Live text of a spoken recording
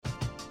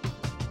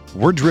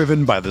We're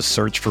driven by the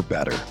search for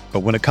better. But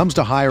when it comes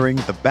to hiring,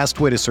 the best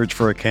way to search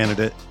for a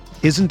candidate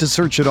isn't to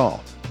search at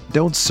all.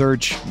 Don't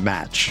search,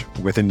 match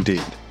with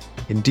Indeed.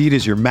 Indeed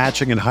is your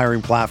matching and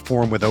hiring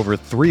platform with over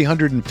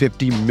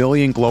 350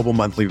 million global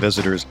monthly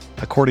visitors,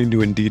 according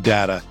to Indeed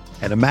data,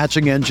 and a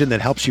matching engine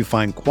that helps you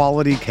find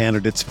quality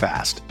candidates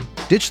fast.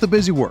 Ditch the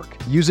busy work.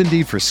 Use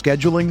Indeed for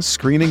scheduling,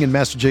 screening, and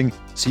messaging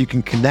so you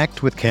can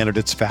connect with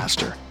candidates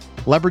faster.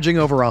 Leveraging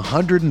over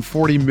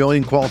 140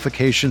 million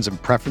qualifications and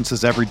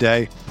preferences every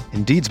day,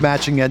 Indeed's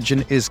matching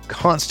engine is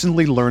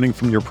constantly learning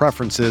from your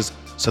preferences,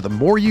 so the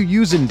more you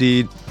use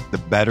Indeed, the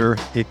better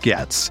it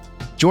gets.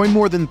 Join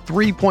more than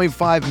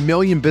 3.5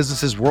 million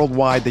businesses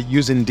worldwide that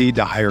use Indeed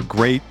to hire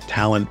great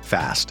talent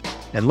fast.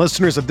 And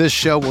listeners of this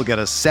show will get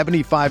a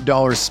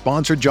 $75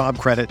 sponsored job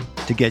credit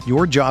to get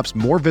your jobs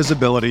more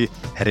visibility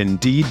at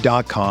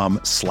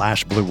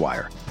Indeed.com/Blue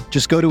Wire.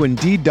 Just go to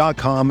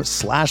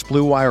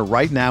Indeed.com/Blue Wire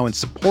right now and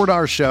support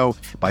our show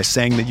by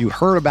saying that you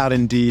heard about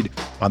Indeed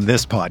on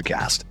this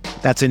podcast.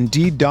 That's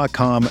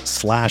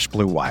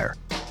Indeed.com/Blue Wire.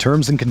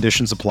 Terms and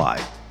conditions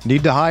apply.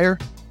 Need to hire?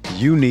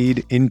 You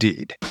need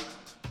Indeed.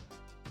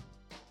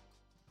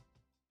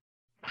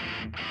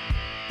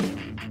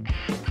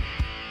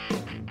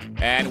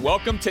 And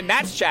welcome to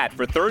Nats Chat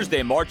for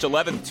Thursday, March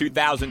 11th,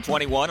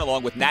 2021,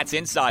 along with Nats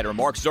insider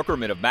Mark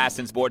Zuckerman of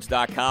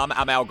MASNsports.com.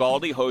 I'm Al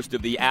Galdi, host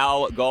of the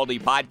Al Galdi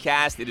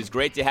podcast. It is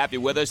great to have you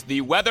with us.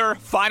 The weather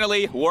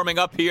finally warming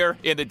up here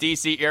in the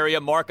D.C.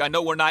 area. Mark, I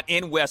know we're not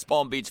in West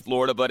Palm Beach,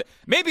 Florida, but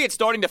maybe it's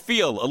starting to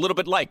feel a little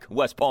bit like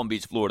West Palm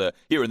Beach, Florida,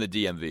 here in the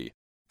DMV.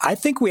 I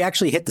think we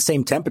actually hit the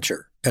same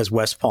temperature as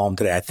West Palm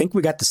today. I think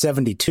we got to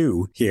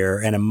 72 here,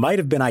 and it might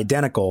have been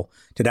identical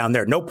to down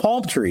there. No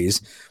palm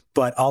trees,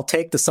 but I'll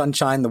take the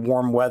sunshine, the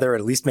warm weather,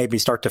 at least maybe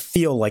start to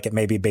feel like it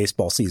may be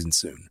baseball season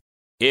soon.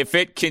 If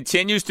it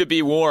continues to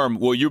be warm,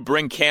 will you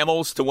bring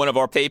camels to one of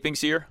our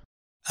tapings here?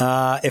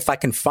 If I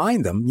can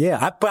find them,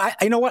 yeah.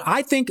 But you know what?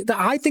 I think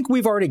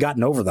we've already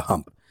gotten over the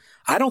hump.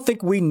 I don't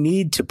think we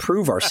need to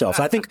prove ourselves.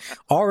 I think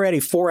already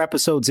 4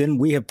 episodes in,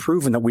 we have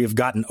proven that we have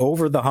gotten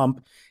over the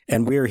hump,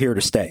 and we're here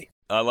to stay.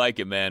 I like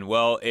it, man.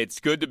 Well, it's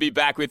good to be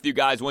back with you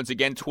guys once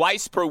again.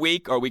 Twice per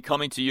week are we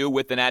coming to you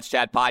with the Nats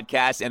Chat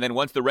podcast. And then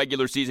once the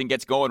regular season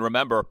gets going,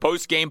 remember,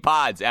 post-game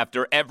pods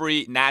after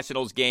every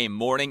Nationals game,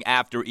 morning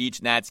after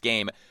each Nats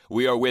game,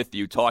 we are with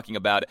you talking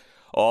about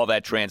all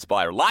that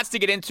transpired. Lots to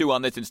get into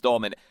on this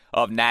installment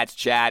of Nats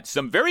Chat.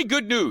 Some very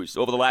good news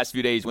over the last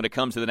few days when it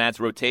comes to the Nats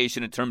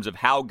rotation in terms of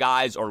how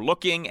guys are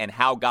looking and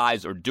how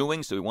guys are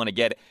doing. So we want to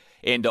get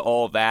into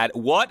all that.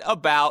 What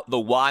about the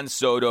Juan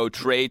Soto,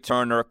 Trey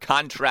Turner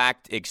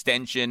contract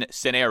extension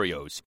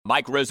scenarios?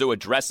 Mike Rizzo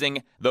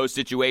addressing those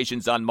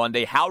situations on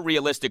Monday. How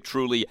realistic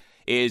truly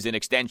is an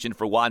extension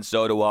for Juan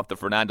Soto off the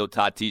Fernando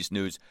Tatis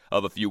news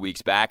of a few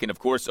weeks back? And, of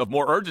course, of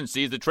more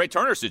urgency is the Trey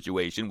Turner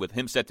situation with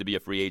him set to be a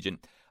free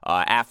agent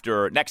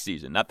after next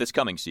season, not this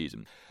coming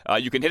season.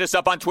 You can hit us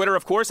up on Twitter,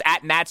 of course,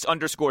 at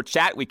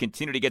Nats_chat. We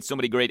continue to get so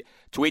many great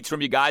tweets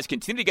from you guys.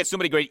 Continue to get so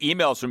many great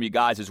emails from you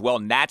guys as well.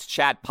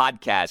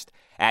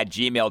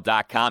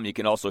 natschatpodcast@gmail.com. You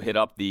can also hit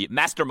up the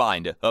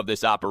mastermind of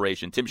this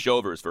operation, Tim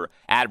Shovers, for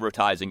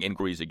advertising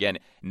inquiries. Again,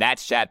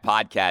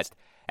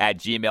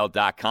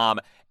 natschatpodcast@gmail.com.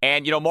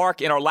 And, you know,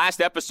 Mark, in our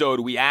last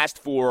episode, we asked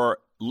for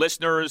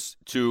listeners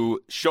to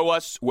show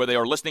us where they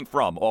are listening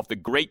from off the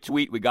great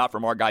tweet we got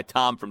from our guy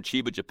Tom from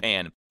Chiba,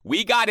 Japan.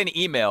 We got an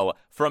email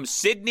from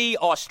Sydney,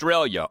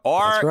 Australia.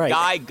 Our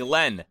guy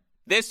Glenn.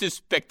 This is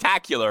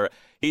spectacular.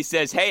 He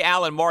says, "Hey,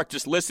 Alan, Mark,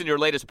 just listen to your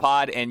latest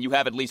pod, and you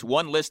have at least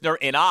one listener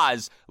in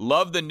Oz.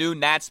 Love the new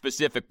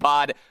Nats-specific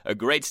pod. A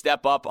great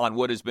step up on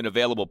what has been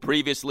available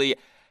previously.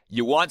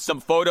 You want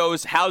some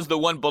photos? How's the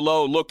one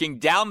below looking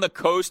down the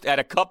coast at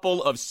a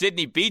couple of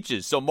Sydney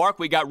beaches?" So, Mark,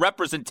 we got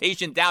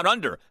representation down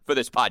under for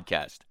this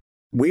podcast.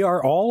 We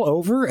are all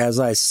over, as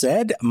I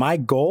said. My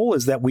goal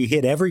is that we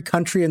hit every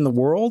country in the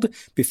world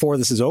before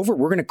this is over.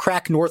 We're going to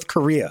crack North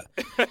Korea.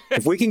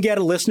 If we can get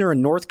a listener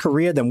in North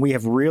Korea, then we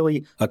have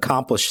really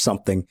accomplished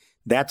something.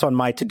 That's on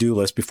my to-do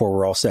list before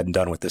we're all said and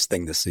done with this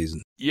thing this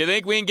season. You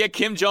think we can get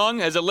Kim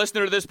Jong as a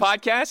listener to this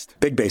podcast?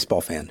 Big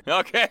baseball fan.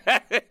 Okay.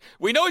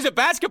 We know he's a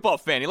basketball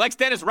fan. He likes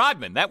Dennis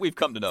Rodman. That we've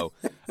come to know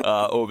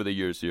over the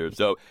years here.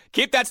 So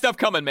keep that stuff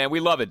coming, man.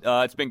 We love it.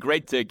 It's been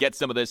great to get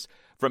some of this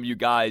from you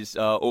guys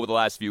over the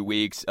last few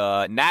weeks.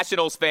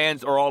 Nationals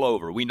fans are all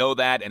over. We know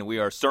that, and we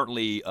are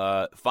certainly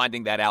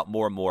finding that out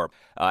more and more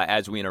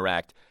as we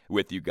interact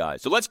with you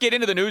guys. So let's get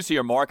into the news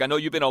here, Mark. I know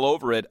you've been all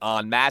over it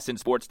on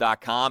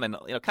MASNsports.com, and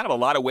kind of a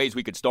lot of ways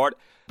we could start.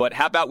 But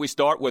how about we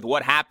start with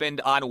what happened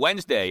on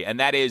Wednesday, and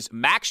that is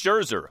Max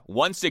Scherzer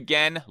once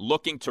again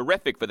looking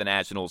terrific for the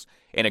Nationals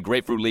in a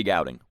Grapefruit League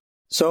outing.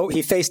 So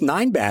he faced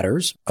 9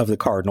 batters of the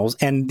Cardinals,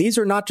 and these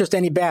are not just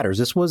any batters.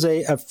 This was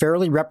a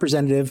fairly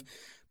representative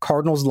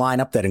Cardinals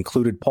lineup that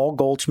included Paul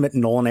Goldschmidt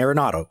and Nolan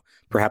Arenado.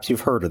 Perhaps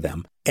you've heard of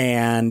them.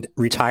 And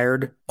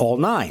retired all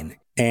 9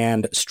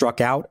 and struck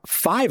out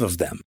 5 of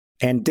them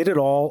and did it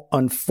all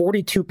on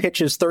 42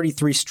 pitches,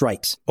 33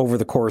 strikes over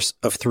the course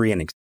of 3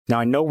 innings. Now,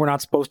 I know we're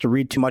not supposed to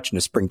read too much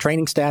into spring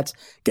training stats,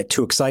 get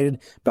too excited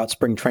about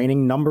spring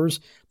training numbers,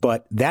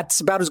 but that's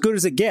about as good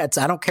as it gets.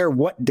 I don't care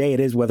what day it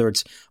is, whether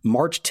it's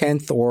March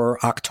 10th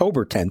or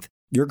October 10th.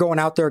 You're going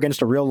out there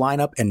against a real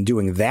lineup and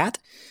doing that.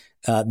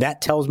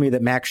 That tells me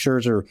that Max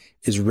Scherzer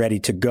is ready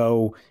to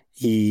go.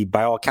 He,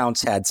 by all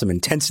accounts, had some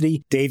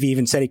intensity. Dave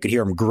even said he could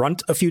hear him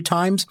grunt a few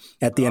times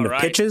at the end of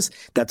pitches.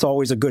 That's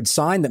always a good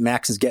sign that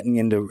Max is getting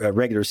into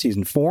regular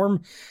season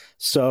form.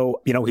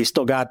 So, he's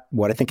still got,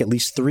 I think at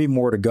least 3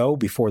 more to go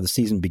before the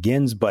season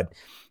begins. But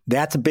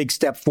that's a big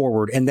step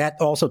forward. And that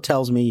also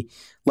tells me,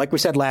 like we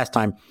said last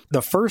time,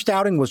 the first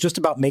outing was just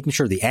about making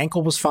sure the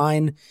ankle was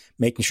fine,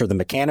 making sure the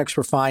mechanics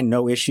were fine,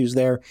 no issues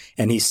there.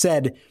 And he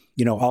said,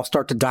 I'll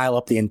start to dial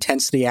up the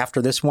intensity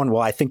after this one.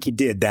 Well, I think he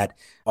did that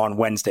on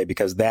Wednesday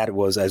because that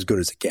was as good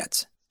as it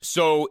gets.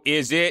 So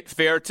is it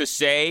fair to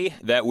say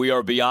that we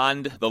are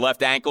beyond the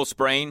left ankle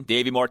sprain?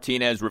 Davey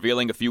Martinez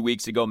revealing a few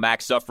weeks ago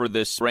Max suffered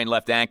this sprained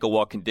left ankle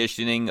while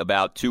conditioning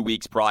about 2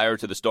 weeks prior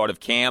to the start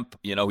of camp.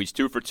 He's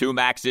 2 for 2,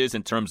 Max is,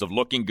 in terms of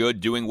looking good,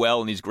 doing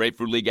well in these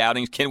Grapefruit League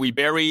outings. Can we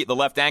bury the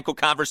left ankle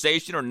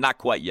conversation or not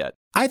quite yet?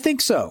 I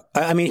think so.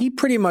 I mean, he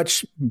pretty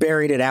much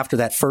buried it after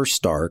that first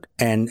start.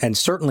 And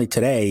certainly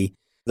today,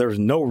 there's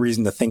no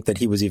reason to think that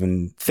he was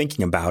even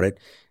thinking about it.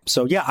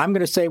 So, yeah, I'm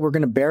going to say we're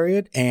going to bury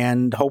it,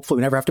 and hopefully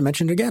we never have to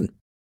mention it again.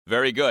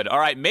 Very good. All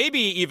right, maybe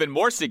even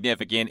more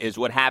significant is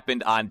what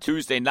happened on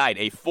Tuesday night.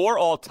 A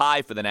 4-all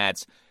tie for the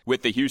Nats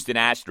with the Houston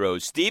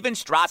Astros. Steven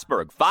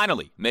Strasburg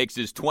finally makes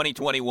his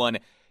 2021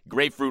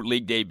 Grapefruit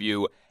League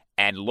debut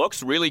and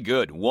looks really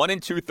good. 1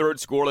 2/3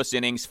 scoreless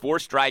innings, 4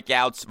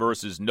 strikeouts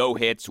versus no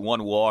hits,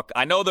 1 walk.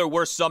 I know there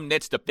were some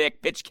nits to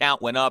pick. Pitch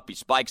count went up. He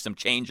spiked some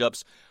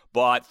changeups.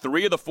 But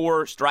 3 of the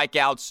 4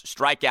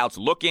 strikeouts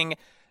looking.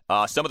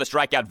 Some of the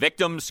strikeout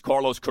victims,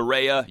 Carlos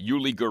Correa,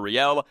 Yuli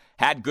Gurriel,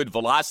 had good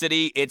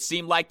velocity. It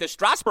seemed like the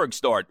Strasburg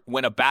start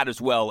went about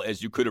as well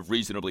as you could have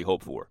reasonably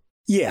hoped for.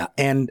 Yeah,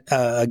 and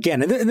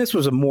again, and this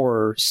was a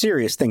more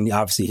serious thing.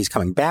 Obviously, he's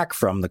coming back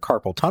from the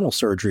carpal tunnel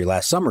surgery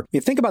last summer.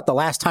 You think about the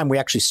last time we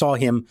actually saw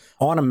him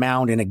on a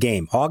mound in a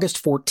game,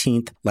 August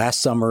 14th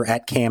last summer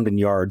at Camden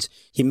Yards.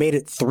 He made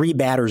it 3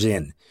 batters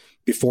in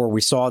before we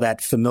saw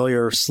that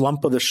familiar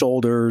slump of the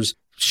shoulders,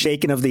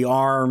 shaking of the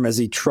arm as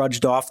he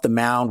trudged off the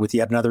mound with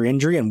yet another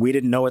injury. And we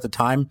didn't know at the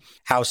time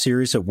how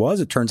serious it was.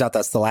 It turns out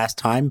that's the last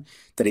time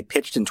that he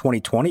pitched in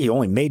 2020. He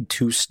only made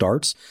 2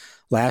 starts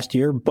last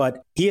year,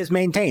 but he has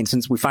maintained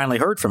since we finally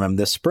heard from him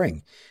this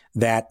spring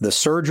that the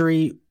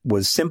surgery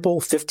was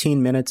simple,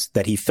 15 minutes,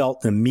 that he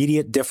felt an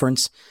immediate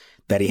difference,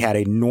 that he had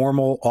a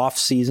normal off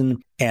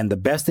season. And the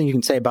best thing you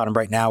can say about him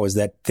right now is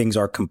that things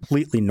are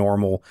completely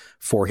normal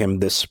for him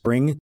this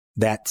spring.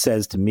 That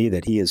says to me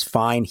that he is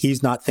fine.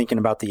 He's not thinking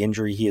about the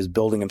injury. He is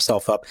building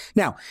himself up.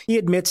 Now, he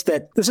admits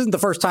that this isn't the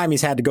first time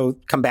he's had to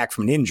come back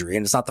from an injury,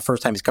 and it's not the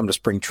first time he's come to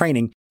spring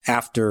training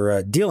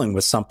after dealing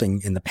with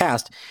something in the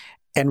past.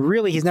 And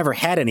really, he's never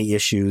had any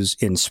issues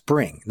in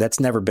spring. That's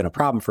never been a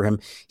problem for him.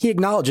 He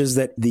acknowledges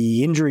that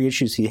the injury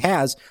issues he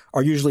has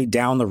are usually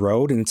down the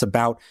road, and it's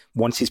about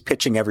once he's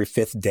pitching every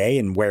 5th day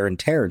and wear and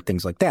tear and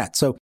things like that.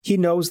 So he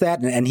knows that,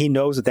 and he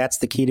knows that that's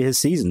the key to his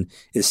season,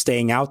 is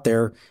staying out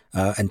there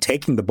and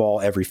taking the ball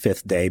every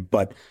 5th day.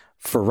 But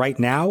for right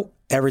now,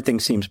 everything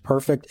seems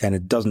perfect, and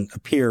it doesn't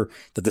appear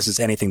that this is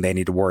anything they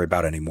need to worry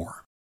about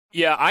anymore.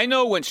 Yeah, I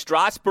know when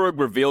Strasburg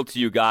revealed to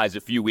you guys a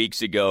few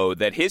weeks ago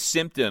that his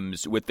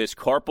symptoms with this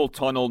carpal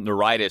tunnel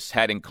neuritis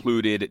had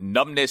included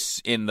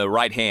numbness in the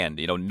right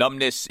hand,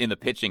 numbness in the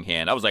pitching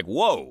hand. I was like,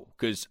 whoa,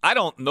 because I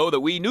don't know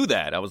that we knew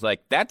that. I was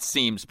like, that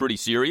seems pretty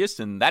serious,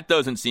 and that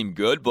doesn't seem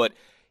good. But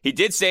he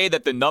did say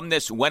that the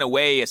numbness went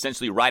away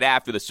essentially right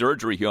after the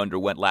surgery he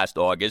underwent last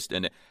August.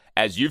 And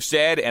as you've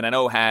said, and I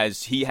know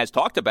he has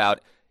talked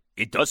about,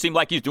 it does seem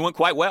like he's doing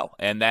quite well,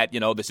 and that,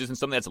 this isn't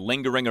something that's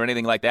lingering or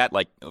anything like that.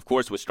 Like, of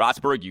course, with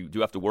Strasburg, you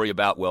do have to worry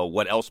about,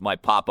 what else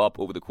might pop up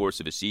over the course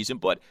of a season,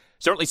 but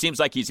certainly seems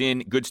like he's in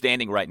good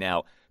standing right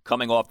now,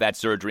 coming off that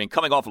surgery and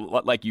coming off,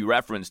 like you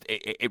referenced,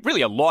 it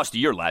really a lost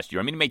year last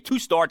year. I mean, he made 2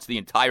 starts the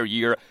entire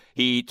year.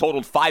 He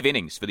totaled 5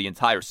 innings for the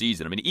entire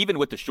season. I mean, even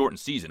with the shortened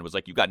season, it was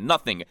like you got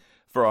nothing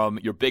from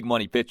your big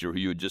money pitcher who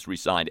you had just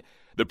re-signed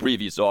the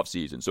previous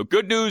offseason. So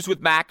good news with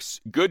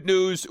Max, good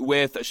news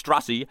with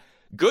Strassi.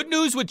 Good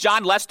news with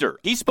Jon Lester.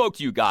 He spoke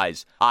to you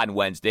guys on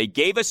Wednesday,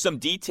 gave us some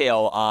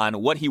detail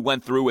on what he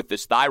went through with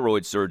this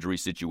thyroid surgery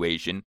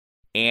situation.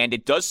 And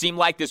it does seem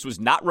like this was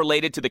not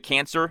related to the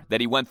cancer that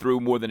he went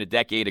through more than a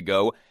decade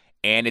ago.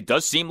 And it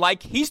does seem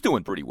like he's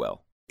doing pretty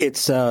well.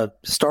 It's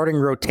starting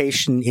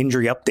rotation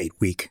injury update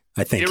week,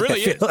 I think. It really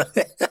is.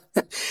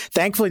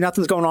 Thankfully,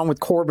 nothing's going on with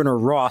Corbin or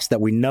Ross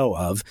that we know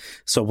of.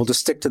 So we'll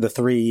just stick to the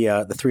three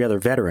other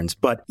veterans.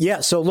 But yeah,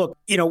 so look,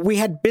 we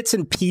had bits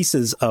and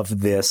pieces of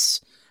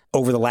this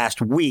over the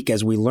last week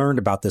as we learned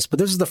about this. But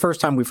this is the first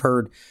time we've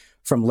heard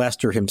from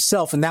Lester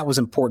himself, and that was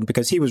important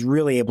because he was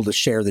really able to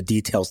share the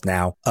details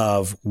now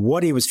of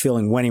what he was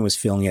feeling, when he was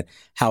feeling it,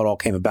 how it all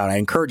came about. I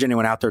encourage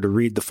anyone out there to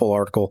read the full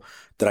article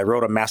that I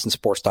wrote on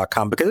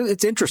MASNsports.com because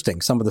it's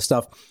interesting, some of the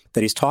stuff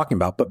that he's talking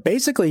about. But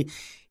basically,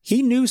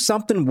 he knew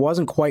something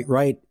wasn't quite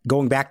right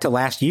going back to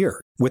last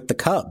year with the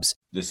Cubs.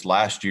 This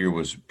last year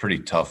was pretty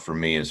tough for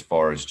me as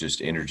far as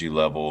just energy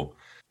level,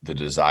 the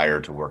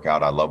desire to work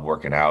out. I love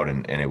working out,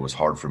 and it was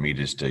hard for me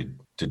just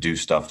to do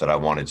stuff that I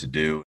wanted to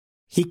do.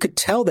 He could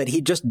tell that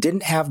he just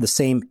didn't have the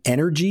same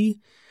energy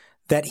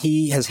that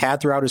he has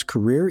had throughout his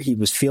career. He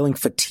was feeling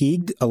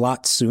fatigued a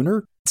lot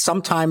sooner.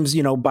 Sometimes,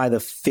 by the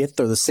 5th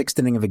or the 6th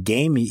inning of a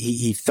game,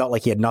 he felt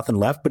like he had nothing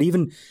left. But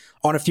even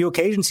on a few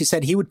occasions, he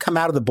said he would come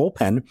out of the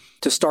bullpen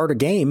to start a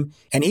game,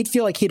 and he'd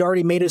feel like he'd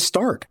already made his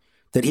start,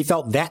 that he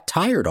felt that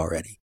tired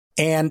already.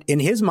 And in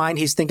his mind,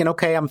 he's thinking,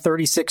 okay, I'm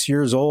 36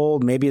 years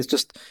old. Maybe it's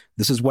just,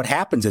 this is what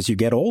happens as you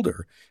get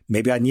older.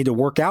 Maybe I need to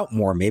work out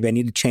more. Maybe I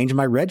need to change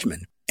my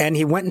regimen. And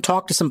he went and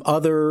talked to some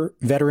other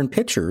veteran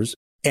pitchers,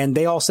 and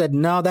they all said,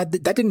 no, that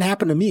didn't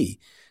happen to me.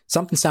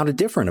 Something sounded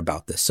different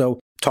about this. So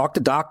talked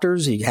to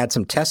doctors. He had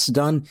some tests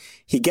done.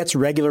 He gets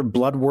regular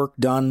blood work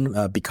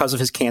done because of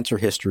his cancer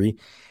history.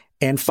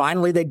 And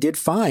finally, they did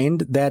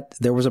find that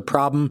there was a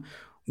problem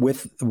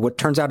with what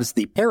turns out is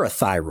the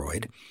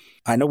parathyroid.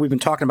 I know we've been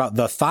talking about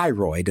the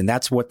thyroid, and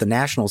that's what the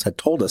Nationals had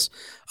told us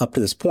up to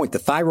this point. The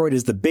thyroid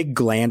is the big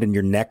gland in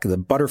your neck, the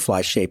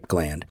butterfly-shaped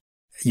gland.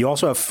 You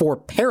also have 4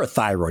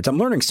 parathyroids. I'm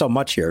learning so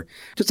much here.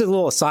 Just a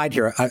little aside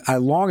here. I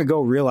long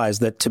ago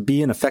realized that to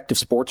be an effective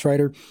sports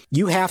writer,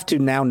 you have to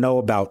now know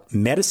about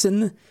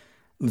medicine,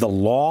 the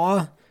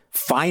law,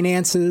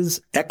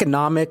 finances,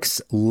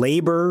 economics,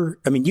 labor.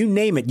 I mean, you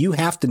name it, you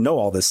have to know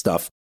all this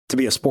stuff to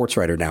be a sports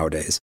writer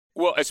nowadays.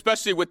 Well,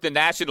 especially with the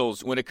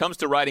Nationals, when it comes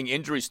to writing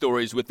injury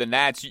stories with the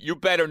Nats, you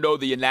better know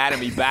the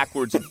anatomy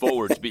backwards and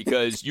forwards,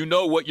 because you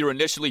know what you're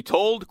initially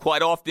told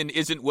quite often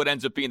isn't what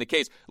ends up being the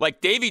case. Like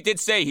Davey did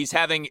say he's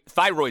having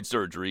thyroid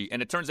surgery,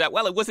 and it turns out,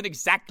 well, it wasn't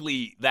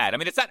exactly that. I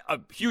mean, it's not a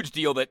huge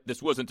deal that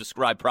this wasn't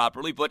described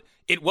properly, but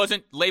it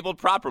wasn't labeled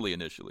properly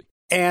initially.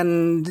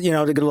 And, to get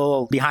a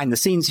little behind the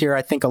scenes here,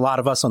 I think a lot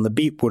of us on the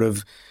beat would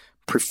have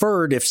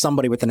preferred if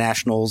somebody with the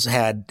Nationals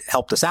had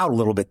helped us out a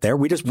little bit there.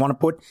 We just want to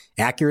put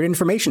accurate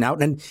information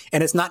out. And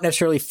it's not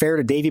necessarily fair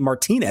to Davey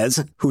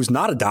Martinez, who's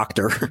not a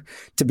doctor,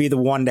 to be the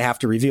one to have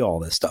to reveal all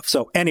this stuff.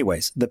 So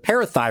anyways, the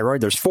parathyroid,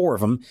 there's 4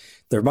 of them.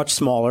 They're much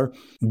smaller.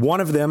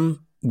 One of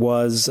them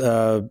was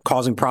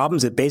causing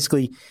problems. It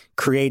basically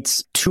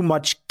creates too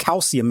much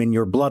calcium in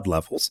your blood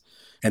levels,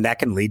 and that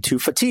can lead to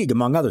fatigue,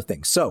 among other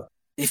things. So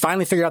he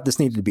finally figured out this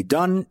needed to be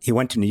done. He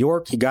went to New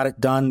York. He got it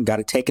done, got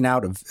it taken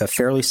out, a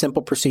fairly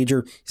simple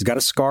procedure. He's got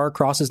a scar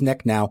across his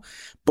neck now.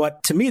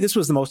 But to me, this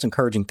was the most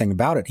encouraging thing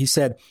about it. He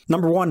said,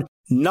 number one,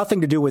 nothing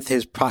to do with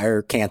his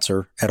prior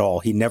cancer at all.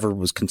 He never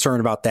was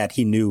concerned about that.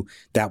 He knew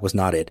that was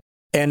not it.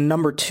 And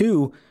number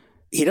 2,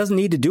 he doesn't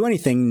need to do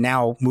anything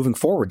now moving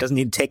forward. Doesn't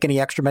need to take any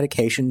extra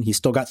medication. He's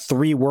still got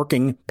 3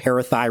 working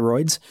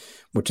parathyroids,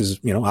 which is,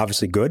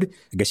 obviously good.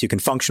 I guess you can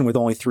function with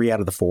only 3 out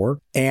of the 4,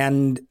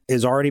 and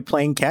is already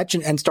playing catch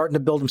and starting to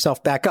build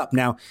himself back up.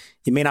 Now,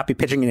 he may not be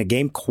pitching in a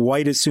game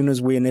quite as soon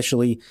as we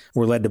initially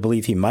were led to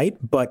believe he might,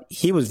 but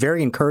he was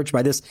very encouraged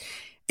by this,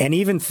 and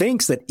even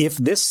thinks that if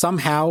this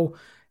somehow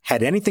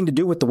had anything to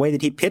do with the way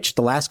that he pitched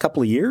the last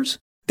couple of years,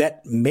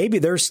 that maybe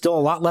there's still a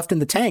lot left in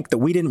the tank that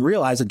we didn't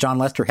realize that Jon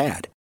Lester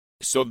had.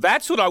 So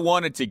that's what I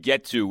wanted to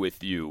get to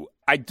with you.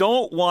 I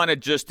don't want to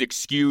just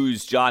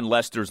excuse Jon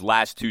Lester's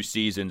last 2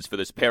 seasons for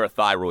this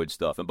parathyroid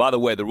stuff. And by the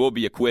way, there will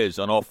be a quiz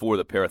on all 4 of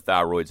the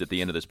parathyroids at the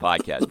end of this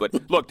podcast.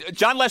 But look,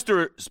 Jon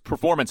Lester's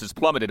performance has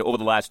plummeted over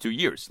the last 2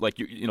 years. Like,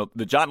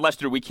 the Jon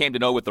Lester we came to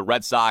know with the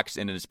Red Sox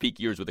and in his peak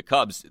years with the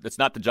Cubs, that's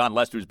not the Jon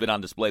Lester who's been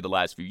on display the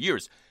last few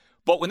years.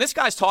 But when this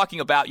guy's talking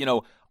about,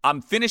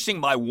 I'm finishing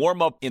my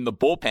warm-up in the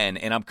bullpen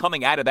and I'm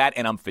coming out of that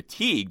and I'm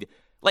fatigued,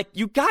 like,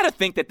 you got to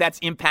think that that's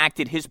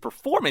impacted his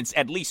performance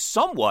at least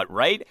somewhat,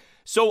 right?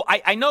 So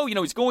I know,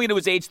 he's going into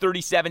his age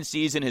 37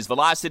 season. His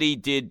velocity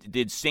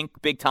did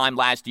sink big time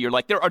last year.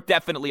 Like, there are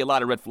definitely a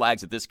lot of red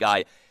flags that this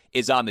guy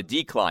is on the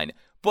decline.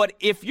 But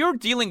if you're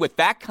dealing with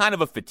that kind of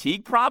a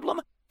fatigue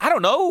problem, I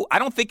don't know. I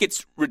don't think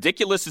it's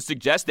ridiculous to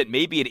suggest that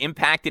maybe it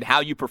impacted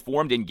how you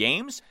performed in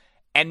games.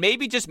 And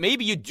maybe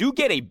you do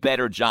get a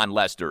better Jon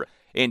Lester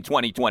in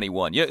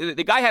 2021.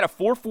 The guy had a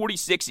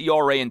 4.46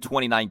 ERA in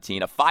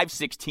 2019, a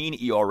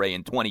 5.16 ERA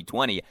in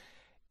 2020.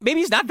 Maybe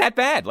he's not that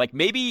bad. Like,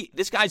 maybe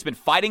this guy's been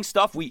fighting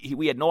stuff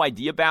we had no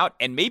idea about,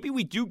 and maybe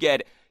we do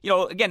get,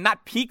 again,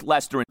 not peak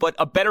Lester, but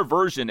a better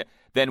version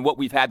than what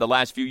we've had the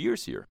last few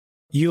years here.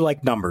 You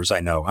like numbers, I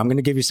know. I'm going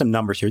to give you some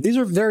numbers here. These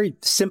are very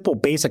simple,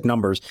 basic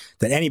numbers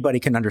that anybody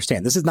can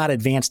understand. This is not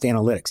advanced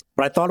analytics,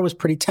 but I thought it was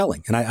pretty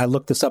telling, and I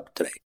looked this up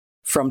today.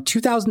 From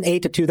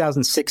 2008 to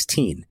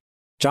 2016,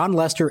 Jon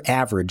Lester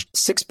averaged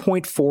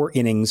 6.4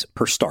 innings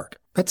per start.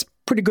 That's a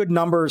pretty good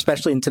number,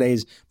 especially in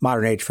today's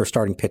modern age for a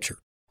starting pitcher.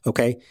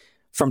 Okay.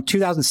 From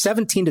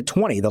 2017 to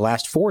 20, the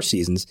last 4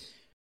 seasons,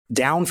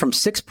 down from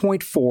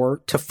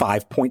 6.4 to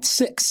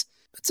 5.6.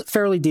 That's a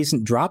fairly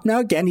decent drop. Now,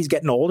 again, he's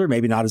getting older,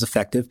 maybe not as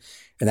effective,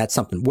 and that's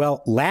something.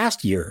 Well,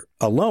 last year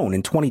alone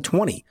in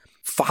 2020,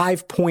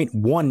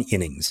 5.1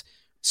 innings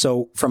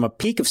So from a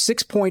peak of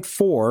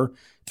 6.4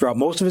 throughout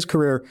most of his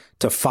career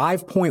to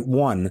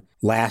 5.1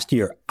 last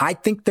year, I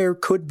think there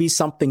could be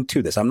something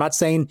to this. I'm not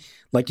saying,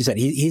 like you said,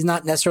 he's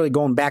not necessarily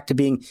going back to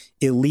being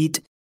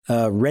elite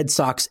Red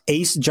Sox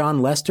ace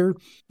John Lester,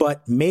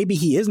 but maybe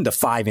he isn't a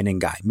 5-inning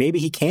guy. Maybe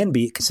he can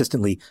be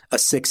consistently a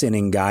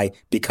 6-inning guy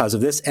because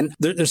of this. And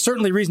there's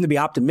certainly reason to be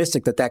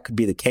optimistic that that could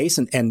be the case.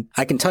 And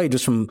I can tell you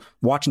just from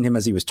watching him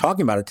as he was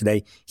talking about it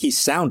today, he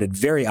sounded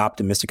very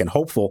optimistic and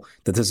hopeful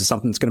that this is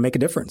something that's going to make a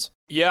difference.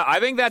 Yeah, I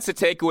think that's the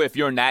takeaway if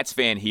you're a Nats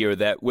fan here,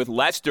 that with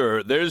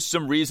Lester, there's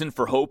some reason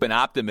for hope and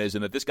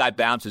optimism that this guy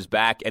bounces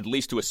back at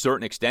least to a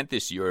certain extent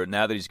this year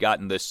now that he's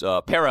gotten this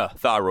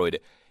parathyroid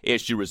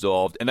issue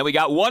resolved. And then we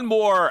got one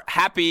more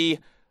happy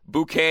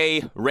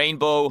bouquet,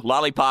 rainbow,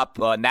 lollipop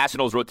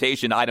Nationals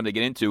rotation item to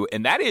get into,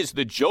 and that is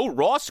the Joe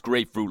Ross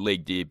Grapefruit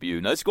League debut.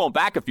 Now, this is going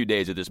back a few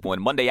days at this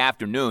point, Monday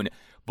afternoon,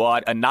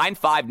 but a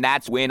 9-5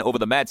 Nats win over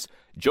the Mets.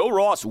 Joe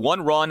Ross,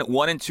 1 run,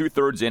 1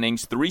 2/3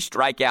 innings, 3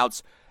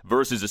 strikeouts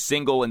versus a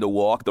single and a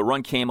walk. The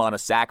run came on a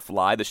sac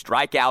fly. The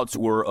strikeouts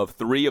were of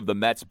 3 of the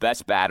Mets'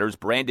 best batters,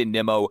 Brandon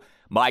Nimmo,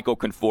 Michael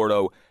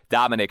Conforto,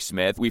 Dominic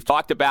Smith. We've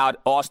talked about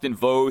Austin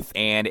Voth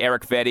and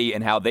Eric Fedde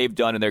and how they've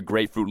done in their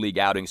Grapefruit League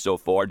outing so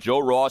far. Joe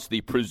Ross,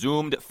 the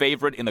presumed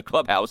favorite in the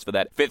clubhouse for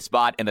that 5th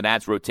spot in the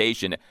Nats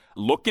rotation,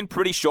 looking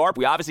pretty sharp.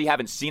 We obviously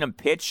haven't seen him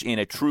pitch in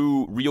a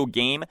true, real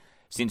game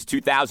since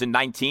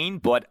 2019,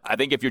 but I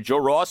think if you're Joe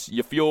Ross,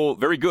 you feel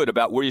very good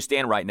about where you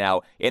stand right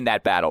now in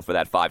that battle for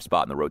that 5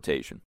 spot in the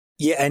rotation.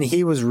 Yeah, and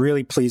he was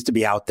really pleased to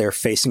be out there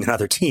facing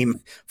another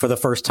team for the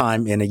first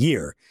time in a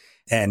year.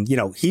 And, you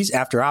know, he's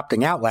after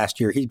opting out last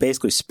year, he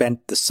basically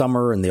spent the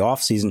summer and the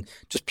offseason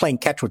just playing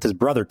catch with his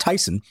brother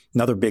Tyson,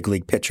 another big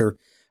league pitcher,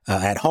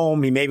 at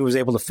home. He maybe was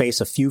able to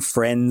face a few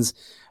friends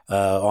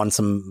on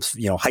some,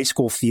 high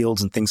school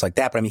fields and things like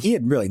that. But I mean, he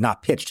had really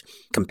not pitched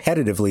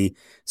competitively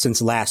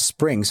since last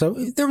spring. So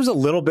there was a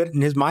little bit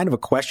in his mind of a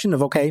question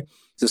of, okay,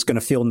 is this going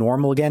to feel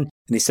normal again?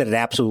 And he said it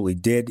absolutely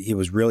did. He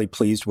was really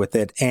pleased with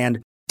it.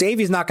 And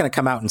Davey's not going to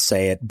come out and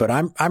say it, but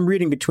I'm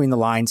reading between the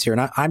lines here,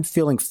 and I'm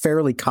feeling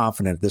fairly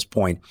confident at this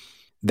point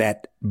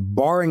that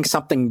barring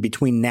something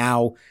between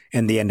now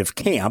and the end of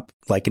camp,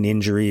 like an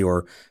injury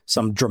or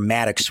some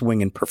dramatic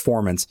swing in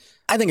performance,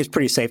 I think it's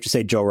pretty safe to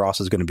say Joe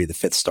Ross is going to be the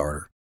 5th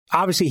starter.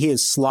 Obviously, he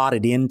is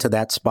slotted into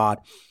that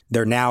spot.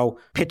 They're now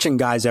pitching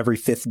guys every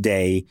 5th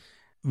day.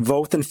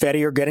 Voth and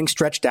Fedde are getting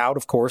stretched out,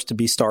 of course, to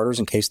be starters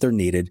in case they're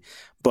needed,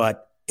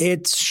 but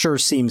it sure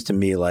seems to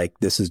me like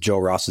this is Joe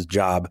Ross's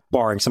job,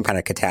 barring some kind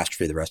of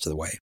catastrophe the rest of the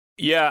way.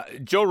 Yeah,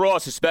 Joe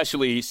Ross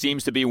especially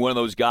seems to be one of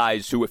those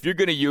guys who, if you're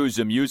going to use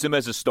him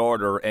as a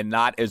starter and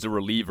not as a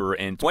reliever.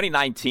 And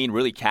 2019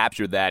 really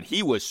captured that.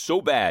 He was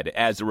so bad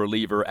as a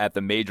reliever at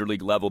the major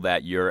league level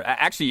that year.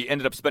 Actually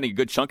ended up spending a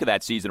good chunk of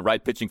that season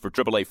pitching for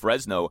AAA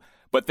Fresno.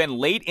 But then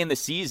late in the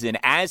season,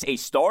 as a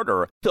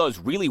starter, does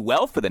really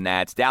well for the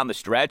Nats down the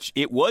stretch.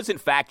 It was, in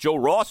fact, Joe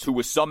Ross who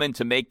was summoned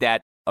to make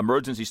that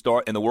emergency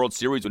start in the World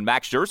Series when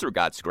Max Scherzer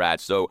got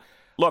scratched. So,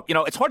 look,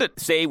 it's hard to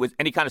say with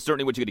any kind of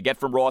certainty what you're going to get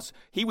from Ross.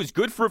 He was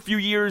good for a few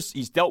years.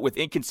 He's dealt with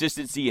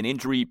inconsistency and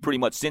injury pretty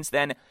much since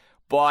then.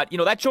 But,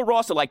 that Joe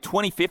Ross at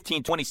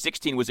 2015,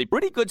 2016 was a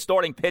pretty good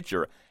starting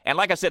pitcher. And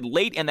like I said,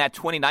 late in that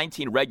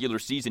 2019 regular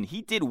season,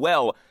 he did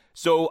well.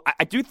 So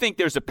I do think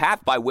there's a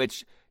path by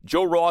which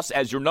Joe Ross,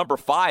 as your number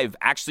 5,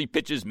 actually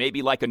pitches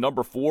maybe like a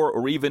number 4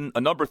 or even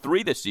a number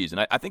 3 this season.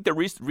 I think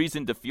there's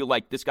reason to feel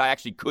like this guy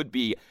actually could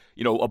be,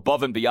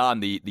 above and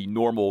beyond the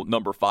normal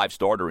number 5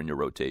 starter in your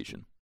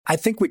rotation. I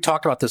think we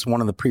talked about this in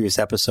one of the previous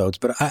episodes,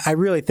 but I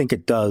really think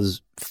it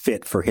does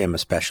fit for him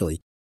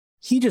especially.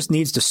 He just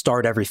needs to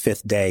start every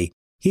 5th day.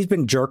 He's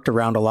been jerked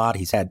around a lot.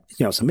 He's had,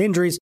 some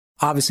injuries.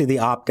 Obviously, the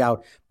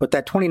opt-out. But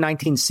that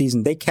 2019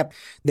 season,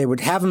 they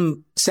would have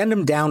him, send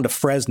him down to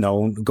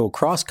Fresno and go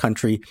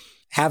cross-country,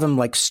 have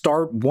him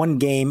start one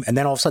game, and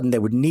then all of a sudden they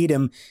would need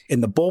him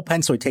in the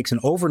bullpen. So he takes an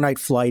overnight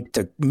flight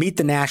to meet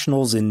the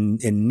Nationals in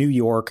New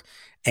York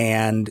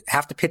and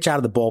have to pitch out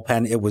of the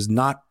bullpen. It was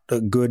not a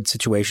good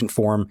situation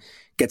for him.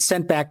 Gets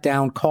sent back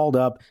down, called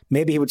up.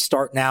 Maybe he would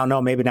start now. No,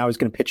 maybe now he's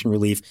going to pitch in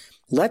relief.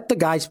 Let the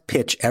guys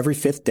pitch every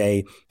 5th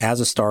day as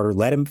a starter.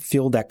 Let him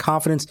feel that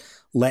confidence.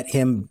 Let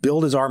him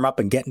build his arm up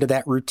and get into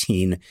that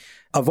routine.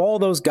 Of all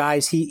those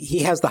guys, he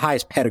has the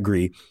highest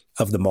pedigree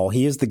of them all.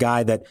 He is the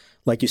guy that,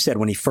 like you said,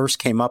 when he first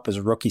came up as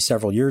a rookie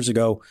several years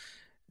ago,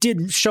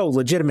 did show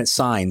legitimate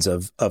signs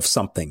of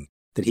something,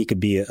 that he could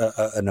be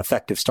an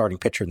effective starting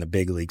pitcher in the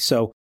big league.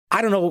 So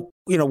I don't know,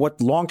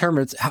 what long-term,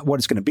 what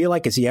it's going to be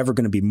like. Is he ever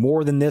going to be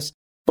more than this?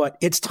 But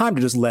it's time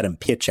to just let him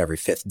pitch every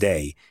 5th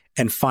day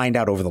and find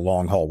out over the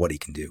long haul what he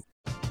can do.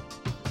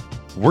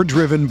 We're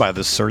driven by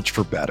the search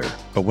for better.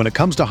 But when it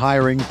comes to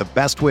hiring, the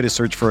best way to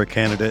search for a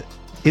candidate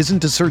isn't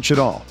to search at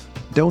all.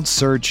 Don't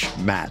search,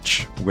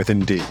 match with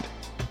Indeed.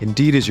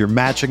 Indeed is your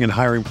matching and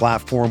hiring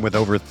platform with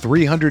over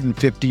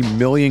 350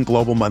 million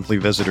global monthly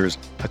visitors,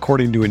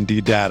 according to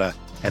Indeed data,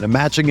 and a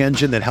matching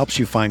engine that helps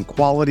you find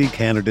quality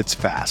candidates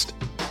fast.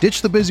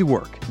 Ditch the busy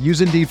work.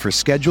 Use Indeed for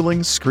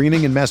scheduling,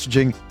 screening, and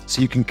messaging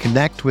so you can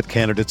connect with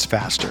candidates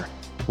faster.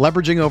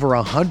 Leveraging over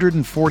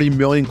 140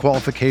 million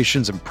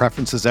qualifications and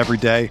preferences every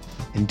day,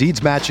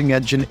 Indeed's matching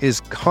engine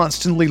is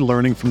constantly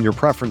learning from your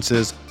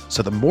preferences,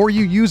 so the more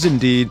you use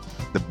Indeed,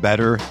 the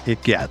better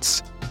it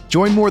gets.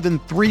 Join more than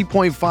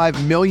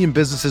 3.5 million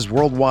businesses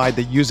worldwide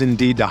that use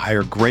Indeed to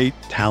hire great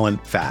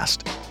talent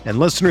fast. And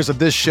listeners of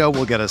this show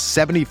will get a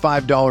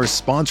 $75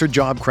 sponsored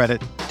job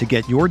credit to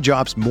get your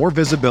jobs more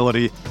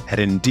visibility at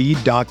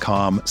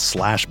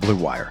Indeed.com/Blue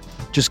Wire.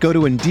 Just go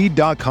to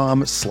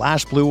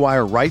Indeed.com/Blue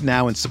Wire right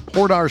now and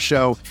support our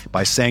show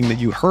by saying that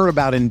you heard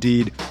about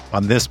Indeed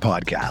on this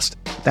podcast.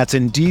 That's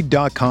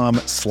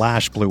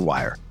Indeed.com/Blue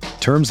Wire.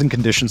 Terms and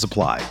conditions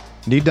apply.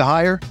 Need to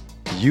hire?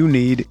 You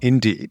need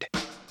Indeed.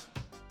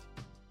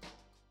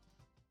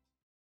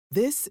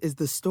 This is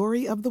the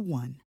story of the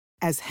one.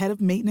 As head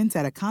of maintenance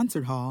at a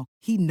concert hall,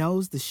 he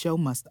knows the show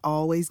must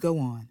always go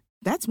on.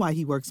 That's why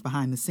he works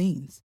behind the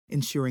scenes,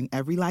 ensuring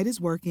every light is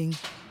working,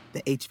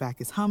 the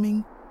HVAC is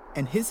humming,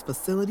 and his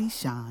facility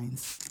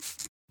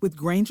shines. With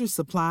Grainger's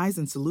supplies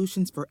and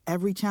solutions for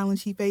every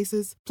challenge he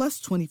faces, plus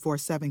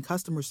 24/7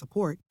 customer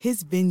support,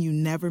 his venue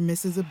never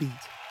misses a beat.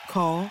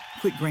 Call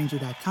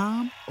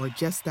quickgrainger.com or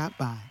just stop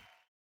by.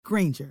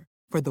 Grainger,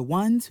 for the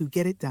ones who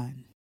get it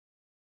done.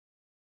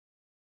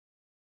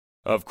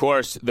 Of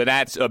course, the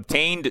Nats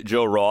obtained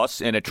Joe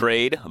Ross in a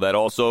trade that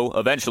also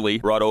eventually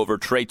brought over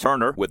Trey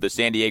Turner with the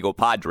San Diego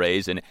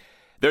Padres. And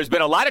there's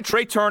been a lot of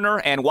Trey Turner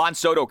and Juan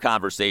Soto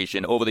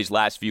conversation over these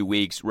last few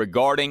weeks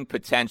regarding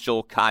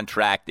potential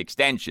contract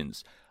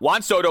extensions.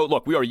 Juan Soto,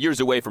 look, we are years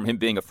away from him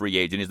being a free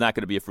agent. He's not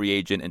going to be a free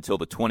agent until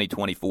the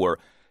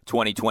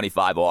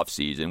 2024-2025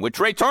 offseason. With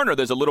Trey Turner,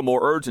 there's a little more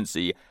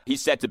urgency.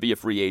 He's set to be a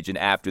free agent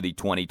after the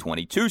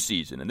 2022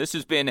 season. And this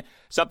has been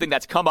something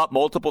that's come up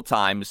multiple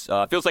times.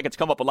 Feels like it's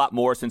come up a lot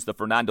more since the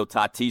Fernando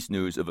Tatis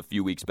news of a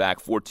few weeks back,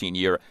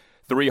 14-year,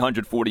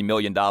 $340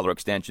 million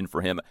extension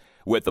for him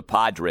with the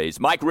Padres.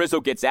 Mike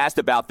Rizzo gets asked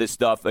about this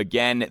stuff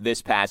again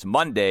this past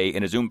Monday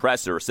in a Zoom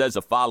presser, says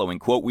the following,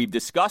 quote, "We've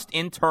discussed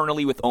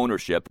internally with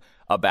ownership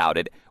about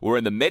it. We're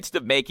in the midst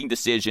of making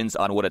decisions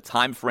on what a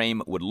time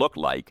frame would look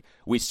like.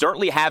 We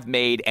certainly have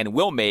made and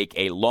will make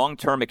a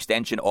long-term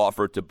extension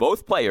offer to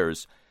both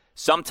players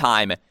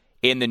sometime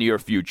in the near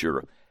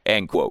future."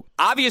 End quote.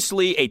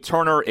 Obviously, a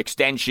Turner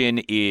extension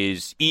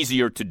is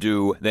easier to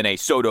do than a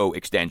Soto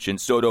extension.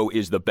 Soto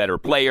is the better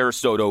player.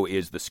 Soto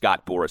is the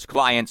Scott Boras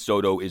client.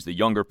 Soto is the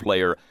younger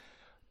player.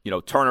 You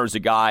know, Turner's a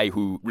guy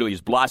who really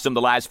has blossomed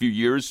the last few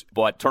years,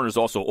 but Turner's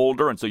also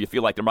older, and so you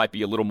feel like there might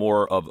be a little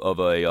more of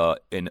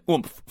an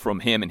oomph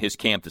from him and his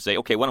camp to say,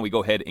 okay, why don't we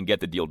go ahead and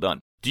get the deal done?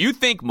 Do you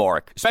think,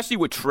 Mark, especially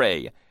with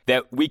Trey,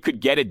 that we could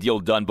get a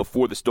deal done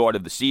before the start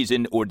of the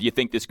season, or do you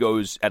think this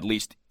goes at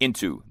least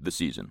into the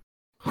season?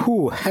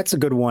 Whew, that's a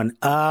good one.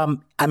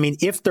 I mean,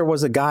 if there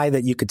was a guy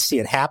that you could see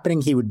it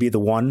happening, he would be the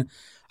one.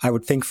 I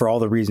would think for all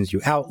the reasons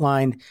you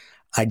outlined.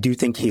 I do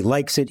think he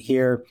likes it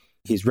here.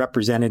 He's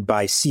represented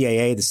by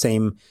CAA, the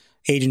same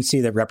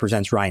agency that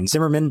represents Ryan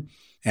Zimmerman,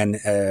 and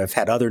have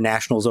had other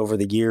nationals over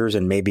the years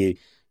and maybe,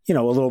 you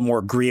know, a little more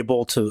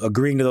agreeable to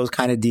agreeing to those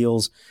kind of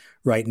deals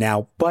right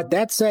now. But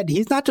that said,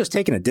 he's not just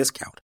taking a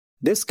discount.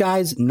 This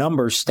guy's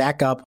numbers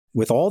stack up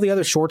with all the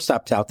other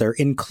shortstops out there,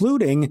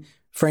 including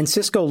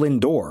Francisco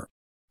Lindor,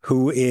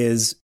 who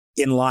is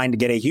in line to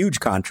get a huge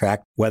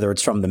contract, whether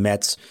it's from the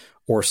Mets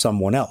or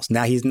someone else.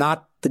 Now, he's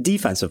not the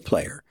defensive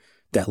player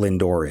that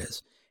Lindor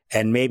is.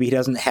 And maybe he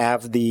doesn't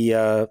have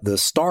the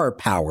star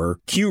power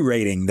Q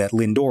rating that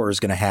Lindor is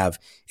going to have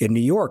in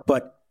New York.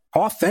 But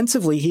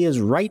offensively, he is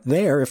right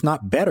there, if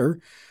not better.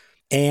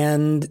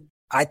 And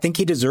I think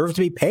he deserves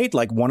to be paid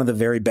like one of the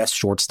very best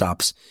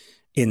shortstops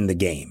in the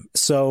game.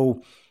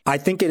 So I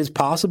think it is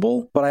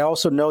possible, but I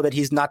also know that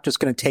he's not just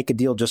going to take a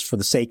deal just for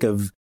the sake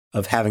of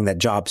having that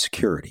job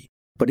security.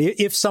 But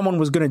if someone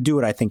was going to do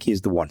it, I think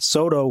he's the one.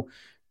 Soto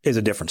is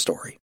a different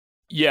story.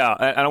 Yeah,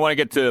 and I want to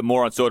get to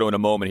more on Soto in a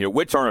moment here.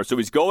 With Turner, so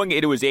he's going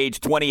into his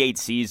age 28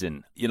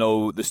 season. You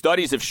know, the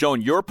studies have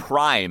shown your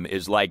prime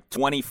is like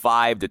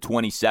 25 to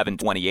 27,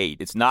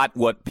 28. It's not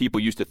what people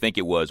used to think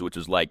it was, which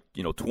was like,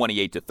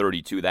 28 to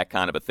 32, that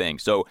kind of a thing.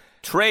 So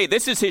Trey,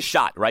 this is his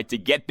shot, right, to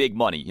get big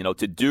money,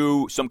 to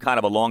do some kind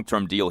of a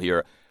long-term deal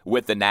here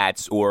with the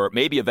Nats or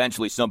maybe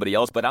eventually somebody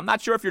else. But I'm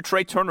not sure if you're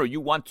Trey Turner, you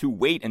want to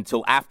wait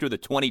until after the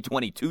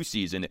 2022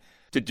 season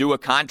to do a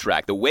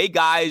contract. The way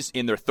guys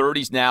in their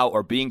 30s now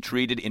are being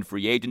treated in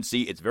free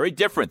agency, it's very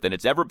different than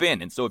it's ever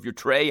been. And so if you're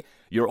Trey,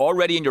 you're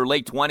already in your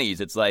late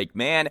 20s. It's like,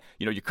 man,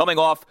 you're coming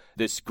off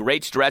this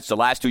great stretch the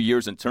last 2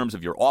 years in terms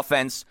of your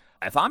offense.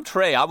 If I'm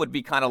Trey, I would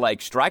be kind of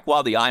like strike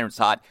while the iron's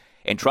hot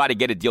and try to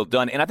get a deal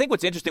done. And I think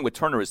what's interesting with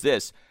Turner is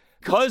this.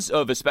 Because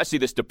of especially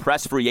this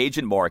depressed free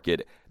agent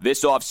market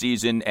this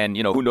offseason and,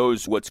 who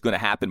knows what's going to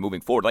happen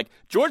moving forward. Like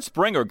George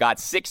Springer got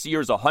 6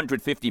 years,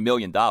 $150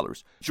 million.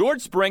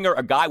 George Springer,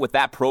 a guy with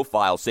that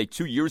profile, say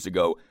 2 years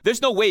ago,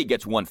 there's no way he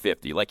gets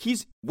 $150. Like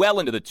he's well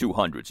into the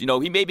 200s. You know,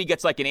 he maybe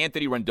gets like an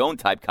Anthony Rendon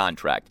type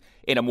contract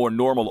in a more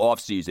normal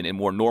offseason, in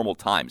more normal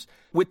times.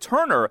 With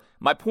Turner,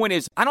 my point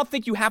is, I don't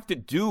think you have to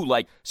do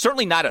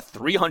certainly not a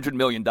 $300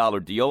 million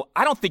deal.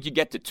 I don't think you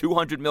get to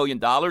 $200 million.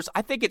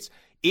 I think it's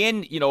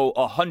in,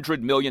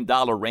 $100 million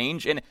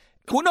range. And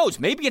who knows,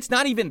 maybe it's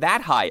not even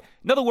that high.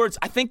 In other words,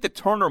 I think the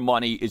Turner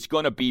money is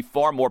going to be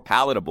far more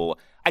palatable.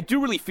 I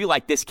do really feel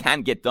like this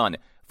can get done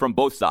from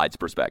both sides'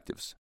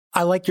 perspectives.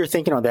 I like your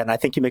thinking on that, and I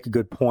think you make a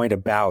good point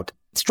about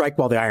strike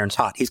while the iron's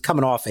hot. He's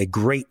coming off a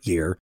great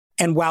year,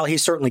 and while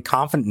he's certainly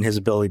confident in his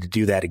ability to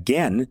do that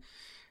again,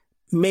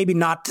 maybe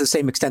not to the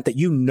same extent that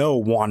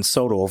Juan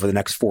Soto over the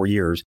next 4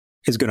 years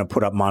is going to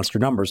put up monster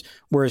numbers,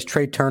 whereas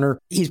Trey Turner,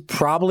 he's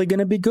probably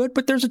going to be good,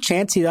 but there's a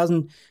chance he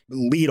doesn't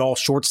lead all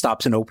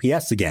shortstops in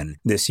OPS again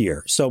this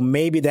year. So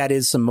maybe that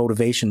is some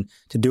motivation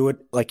to do it.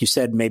 Like you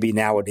said, maybe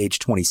now at age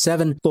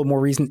 27, a little more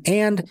reason,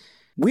 and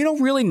we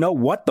don't really know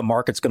what the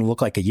market's going to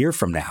look like a year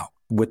from now.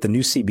 With the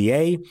new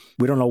CBA,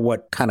 we don't know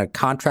what kind of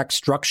contract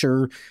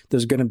structure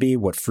there's going to be,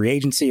 what free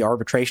agency,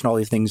 arbitration, all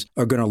these things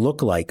are going to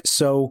look like.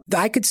 So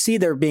I could see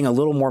there being a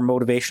little more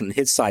motivation on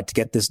his side to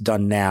get this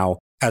done now,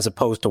 as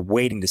opposed to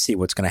waiting to see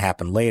what's going to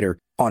happen later.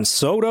 On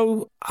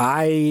Soto,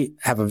 I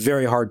have a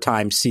very hard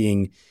time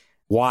seeing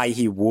why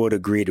he would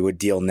agree to a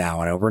deal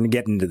now. And we're going to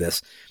get into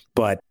this,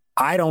 but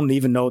I don't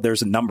even know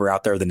there's a number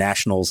out there the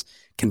Nationals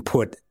can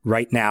put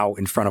right now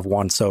in front of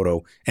Juan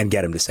Soto and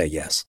get him to say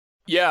yes.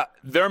 Yeah,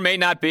 there may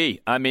not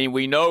be. I mean,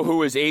 we know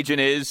who his agent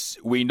is.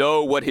 We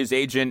know what his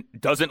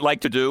agent doesn't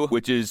like to do,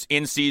 which is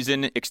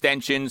in-season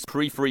extensions,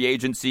 pre-free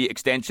agency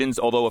extensions.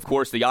 Although, of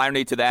course, the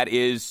irony to that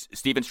is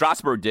Steven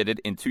Strasburg did it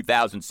in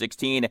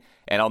 2016.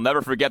 And I'll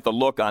never forget the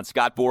look on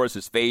Scott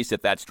Boras' face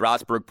at that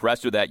Strasburg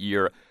presser that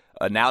year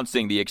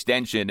announcing the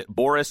extension.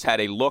 Boras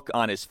had a look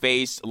on his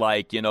face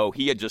like,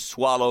 he had just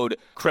swallowed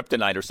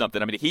kryptonite or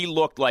something. I mean, he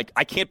looked like,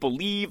 I can't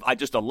believe I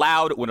just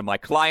allowed one of my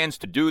clients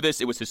to do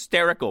this. It was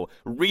hysterical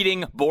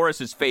reading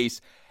Boras' face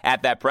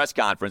at that press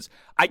conference.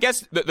 I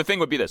guess the thing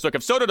would be this. Look,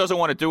 if Soto doesn't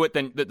want to do it,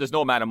 then there's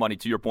no amount of money,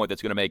 to your point,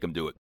 that's going to make him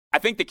do it. I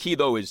think the key,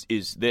 though, is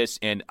this,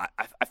 and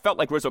I felt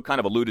like Rizzo kind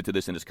of alluded to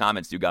this in his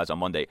comments to you guys on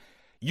Monday.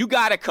 You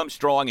got to come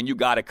strong and you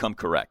got to come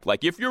correct.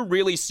 Like, if you're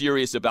really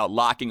serious about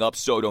locking up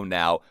Soto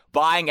now,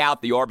 buying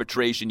out the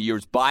arbitration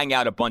years, buying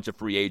out a bunch of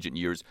free agent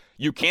years,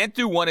 you can't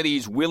do one of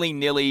these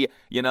willy-nilly,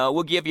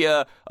 we'll give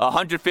you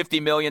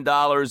 $150 million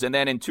and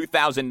then in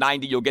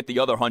 2090 you'll get the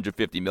other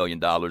 $150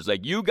 million.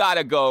 Like, you got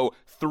to go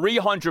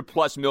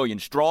 $300+ million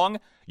strong.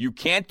 You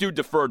can't do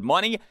deferred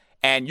money,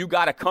 and you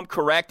got to come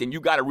correct, and you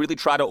got to really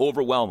try to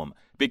overwhelm them.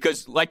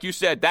 Because, like you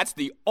said, that's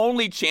the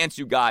only chance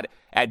you got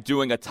at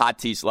doing a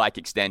Tatis-like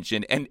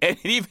extension. And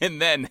even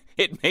then,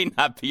 it may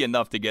not be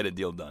enough to get a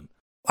deal done.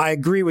 I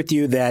agree with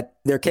you that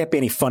there can't be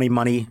any funny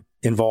money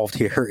involved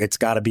here. It's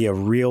got to be a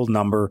real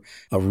number,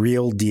 a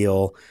real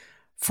deal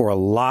for a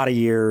lot of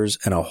years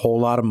and a whole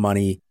lot of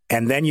money.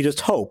 And then you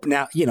just hope.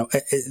 Now,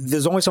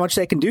 there's only so much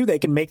they can do. They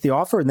can make the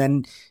offer, and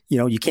then,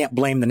 you can't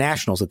blame the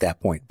Nationals at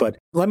that point. But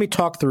let me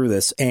talk through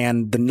this.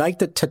 And the night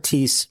that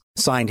Tatis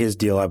signed his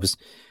deal, I was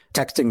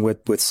texting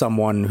with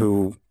someone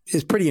who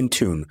is pretty in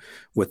tune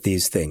with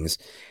these things.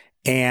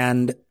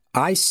 And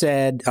I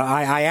said,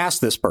 I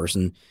asked this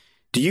person,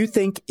 do you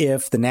think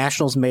if the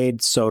Nationals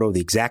made Soto the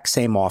exact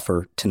same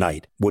offer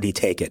tonight, would he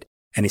take it?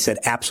 And he said,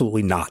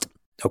 absolutely not.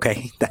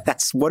 Okay.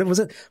 That's what was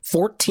it?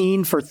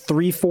 14 for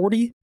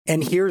 $340.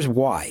 And here's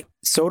why.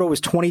 Soto is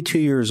 22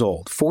 years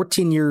old.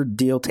 14-year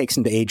deal takes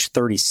him to age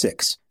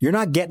 36. You're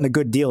not getting a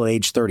good deal at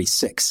age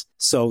 36.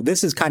 So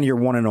this is kind of your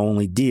one and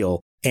only deal.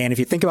 And if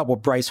you think about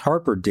what Bryce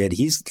Harper did,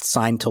 he's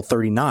signed till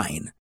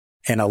 39.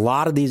 And a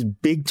lot of these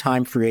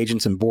big-time free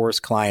agents and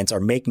Boras clients are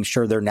making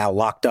sure they're now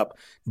locked up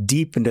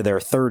deep into their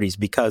 30s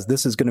because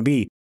this is going to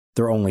be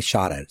their only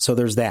shot at it. So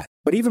there's that.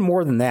 But even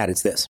more than that,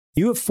 it's this.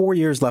 You have 4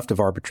 years left of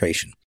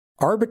arbitration.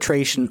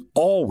 Arbitration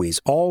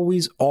always,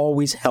 always,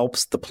 always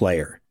helps the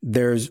player.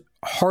 There's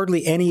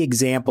hardly any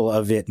example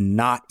of it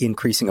not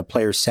increasing a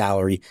player's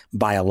salary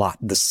by a lot.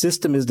 The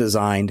system is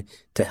designed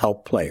to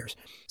help players.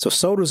 So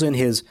Soto's in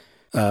his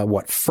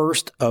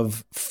first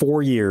of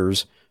 4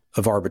 years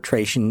of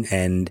arbitration,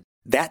 and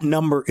that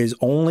number is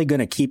only going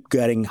to keep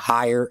getting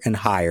higher and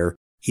higher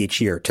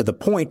each year, to the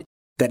point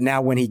that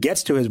now when he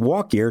gets to his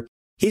walk year,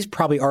 he's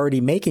probably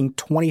already making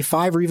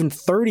 25 or even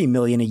 30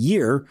 million a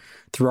year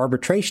through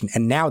arbitration.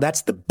 And now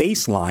that's the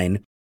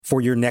baseline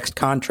for your next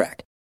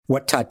contract.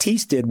 What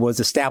Tatis did was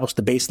establish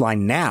the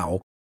baseline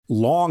now,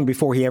 long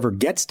before he ever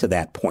gets to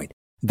that point.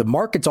 The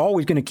market's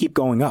always going to keep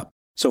going up.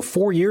 So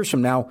 4 years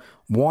from now,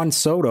 Juan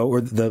Soto,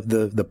 or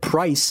the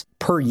price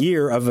per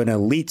year of an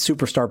elite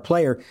superstar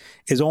player,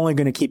 is only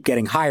going to keep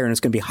getting higher, and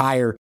it's going to be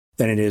higher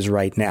than it is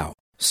right now.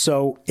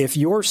 So if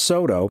you're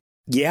Soto,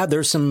 yeah,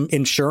 there's some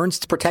insurance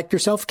to protect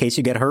yourself in case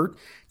you get hurt.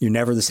 You're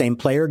never the same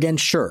player again,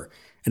 sure.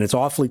 And it's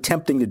awfully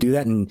tempting to do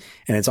that, and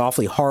it's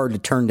awfully hard to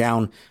turn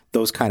down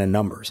those kind of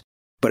numbers.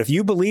 But if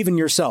you believe in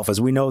yourself, as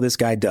we know this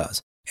guy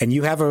does, and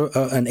you have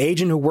an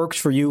agent who works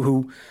for you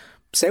who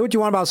say what you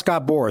want about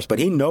Scott Boras, but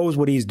he knows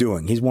what he's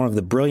doing. He's one of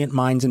the brilliant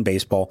minds in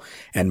baseball,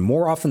 and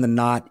more often than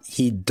not,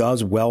 he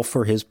does well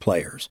for his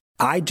players.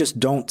 I just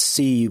don't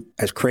see,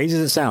 as crazy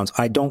as it sounds,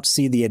 I don't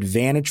see the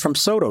advantage from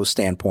Soto's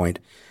standpoint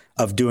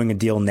of doing a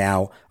deal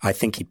now. I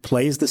think he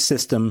plays the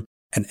system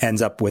and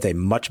ends up with a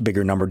much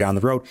bigger number down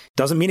the road.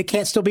 Doesn't mean it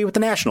can't still be with the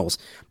Nationals,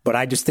 but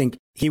I just think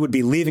he would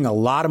be leaving a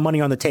lot of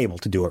money on the table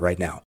to do it right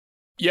now.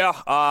 Yeah,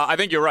 I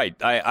think you're right.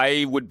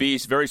 I would be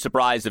very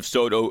surprised if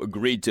Soto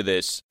agreed to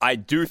this. I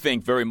do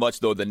think very much,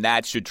 though, the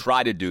Nats should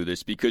try to do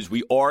this because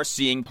we are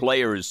seeing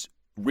players,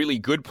 really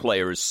good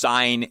players,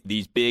 sign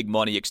these big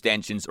money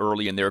extensions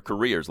early in their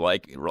careers.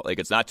 Like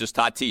it's not just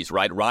Tatis,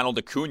 right? Ronald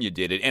Acuna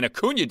did it, and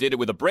Acuna did it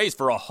with the Braves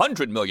for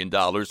 $100 million,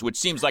 which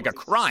seems like a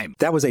crime.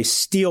 That was a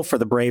steal for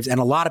the Braves, and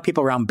a lot of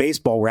people around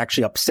baseball were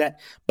actually upset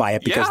by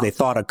it because they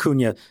thought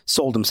Acuna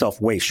sold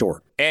himself way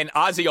short. And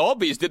Ozzie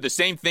Albies did the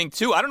same thing,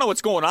 too. I don't know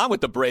what's going on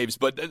with the Braves,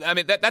 but, I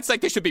mean, that's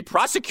like they should be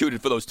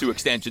prosecuted for those 2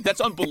 extensions.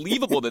 That's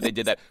unbelievable that they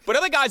did that. But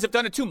other guys have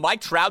done it, too.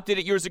 Mike Trout did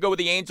it years ago with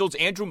the Angels.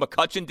 Andrew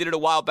McCutchen did it a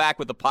while back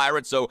with the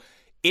Pirates. So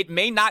it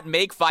may not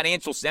make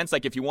financial sense,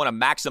 like if you want to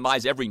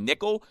maximize every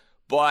nickel,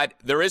 but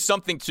there is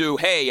something to,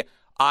 hey,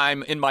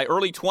 I'm in my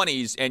early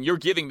 20s and you're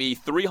giving me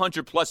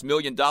 $300+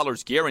 million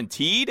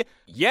guaranteed?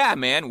 Yeah,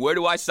 man, where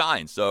do I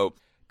sign? So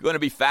going to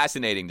be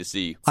fascinating to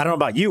see. I don't know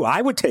about you.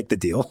 I would take the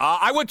deal.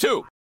 I would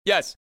too.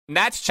 Yes.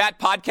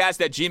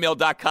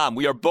 NatsChatPodcast@gmail.com.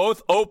 We are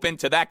both open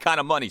to that kind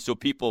of money, so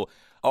people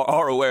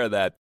are aware of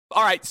that.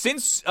 All right.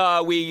 Since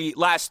we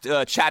last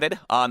chatted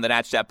on the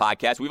Nats Chat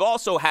Podcast, we've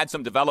also had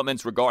some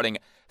developments regarding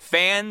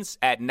fans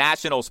at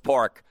Nationals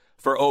Park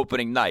for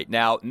opening night.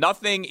 Now,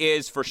 nothing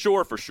is for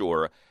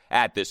sure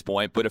at this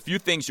point, but a few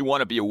things you want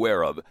to be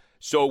aware of.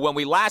 So when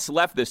we last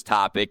left this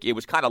topic, it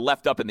was kind of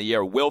left up in the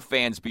air. Will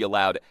fans be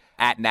allowed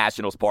at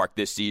Nationals Park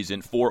this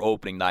season for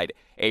opening night,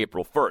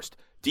 April 1st?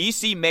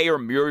 D.C. Mayor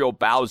Muriel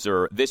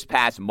Bowser this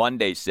past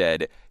Monday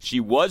said she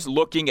was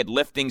looking at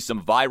lifting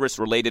some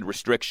virus-related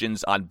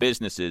restrictions on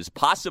businesses,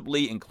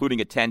 possibly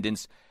including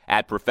attendance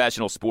at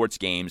professional sports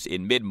games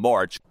in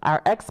mid-March.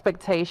 Our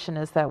expectation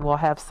is that we'll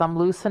have some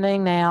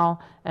loosening now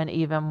and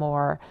even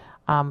more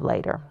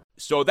later.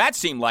 So that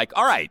seemed like,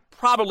 all right,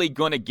 probably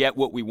going to get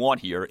what we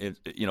want here,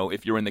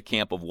 if you're in the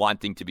camp of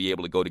wanting to be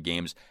able to go to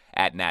games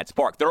at Nats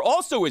Park. There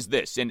also is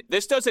this, and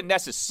this doesn't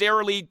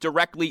necessarily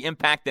directly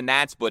impact the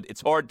Nats, but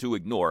it's hard to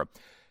ignore.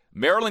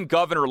 Maryland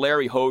Governor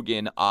Larry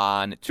Hogan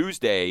on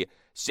Tuesday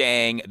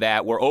saying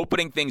that we're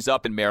opening things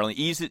up in Maryland,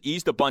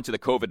 eased a bunch of the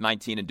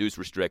COVID-19 induced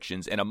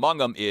restrictions, and among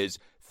them is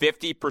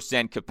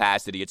 50%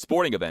 capacity at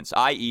sporting events,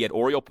 i.e. at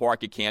Oriole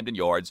Park at Camden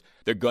Yards.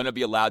 They're going to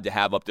be allowed to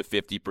have up to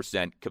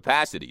 50%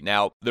 capacity.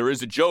 Now, there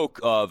is a joke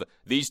of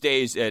these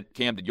days at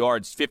Camden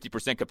Yards,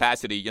 50%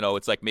 capacity,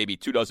 it's like maybe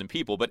 24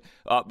 people. But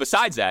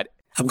besides that,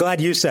 I'm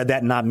glad you said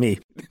that, not me.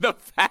 The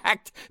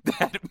fact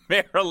that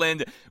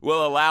Maryland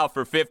will allow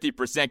for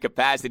 50%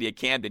 capacity at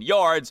Camden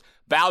Yards,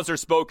 Bowser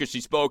spoke as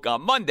she spoke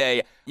on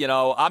Monday.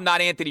 I'm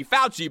not Anthony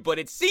Fauci, but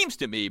it seems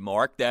to me,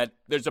 Mark, that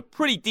there's a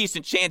pretty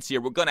decent chance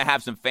here we're going to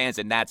have some fans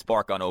at Nats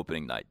Park on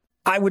opening night.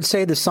 I would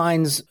say the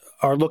signs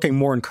are looking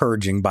more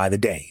encouraging by the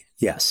day,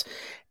 yes.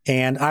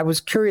 And I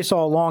was curious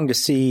all along to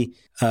see,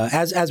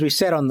 as we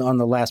said on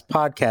the last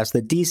podcast,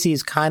 that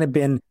DC's kind of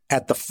been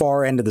at the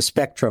far end of the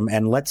spectrum.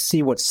 And let's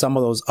see what some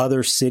of those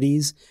other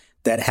cities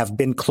that have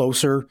been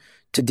closer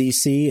to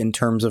DC in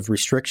terms of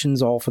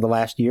restrictions all for the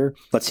last year.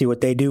 Let's see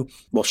what they do.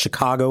 Well,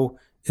 Chicago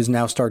is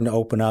now starting to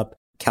open up.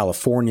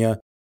 California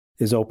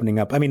is opening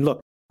up. I mean,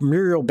 look,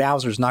 Muriel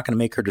Bowser is not going to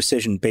make her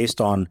decision based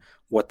on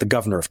what the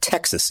governor of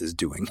Texas is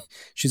doing.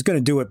 She's going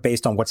to do it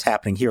based on what's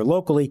happening here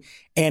locally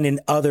and in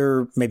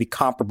other maybe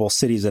comparable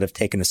cities that have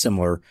taken a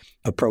similar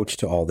approach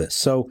to all this.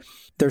 So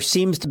there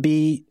seems to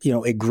be,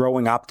 a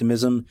growing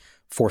optimism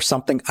for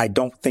something. I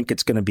don't think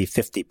it's going to be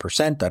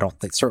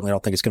 50%. Certainly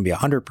don't think it's going to be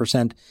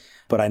 100%.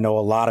 But I know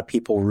a lot of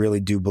people really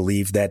do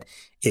believe that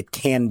it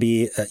can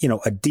be,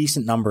 a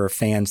decent number of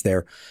fans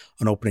there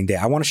on opening day.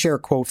 I want to share a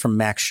quote from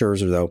Max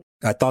Scherzer, though.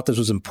 I thought this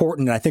was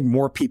important, and I think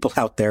more people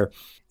out there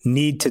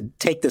need to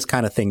take this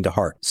kind of thing to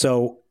heart.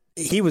 So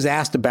he was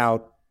asked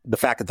about the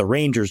fact that the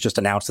Rangers just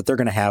announced that they're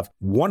going to have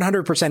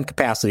 100%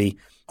 capacity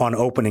on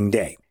opening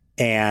day,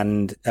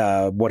 and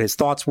what his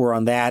thoughts were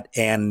on that,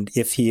 and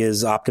if he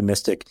is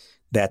optimistic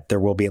that there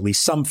will be at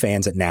least some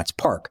fans at Nats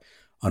Park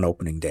on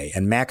opening day.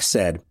 And Max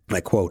said, and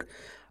I quote,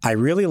 "I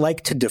really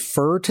like to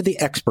defer to the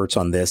experts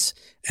on this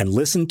and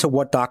listen to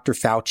what Dr.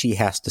 Fauci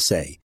has to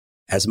say.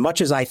 As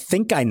much as I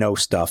think I know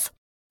stuff,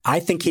 I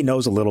think he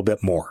knows a little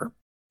bit more."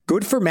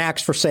 Good for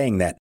Max for saying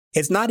that.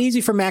 It's not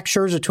easy for Max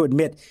Scherzer to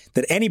admit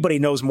that anybody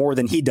knows more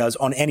than he does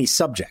on any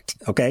subject,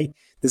 okay?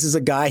 This is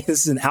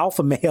an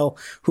alpha male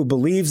who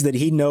believes that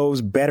he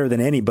knows better than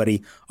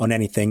anybody on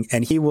anything,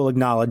 and he will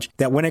acknowledge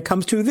that when it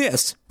comes to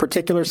this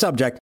particular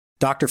subject,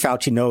 Dr.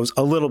 Fauci knows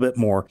a little bit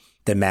more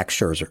than Max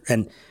Scherzer.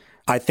 And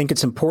I think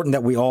it's important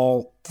that we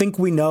all think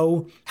we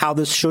know how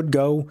this should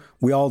go.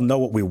 We all know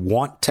what we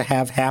want to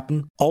have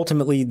happen.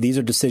 Ultimately, these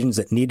are decisions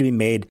that need to be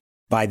made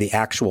by the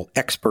actual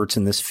experts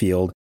in this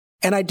field.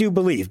 And I do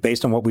believe,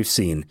 based on what we've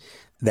seen,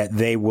 that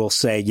they will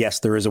say, yes,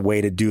 there is a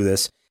way to do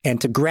this and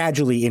to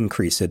gradually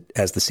increase it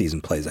as the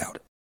season plays out.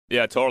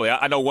 Yeah, totally.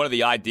 I know one of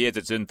the ideas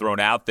that's been thrown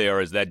out there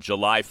is that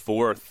July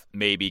 4th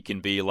maybe can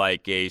be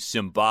like a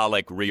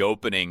symbolic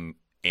reopening,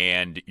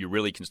 and you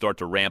really can start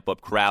to ramp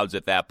up crowds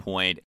at that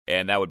point.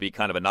 And that would be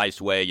kind of a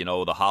nice way,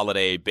 the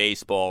holiday,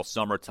 baseball,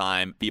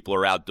 summertime, people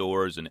are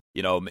outdoors. And,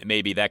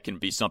 maybe that can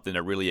be something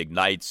that really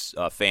ignites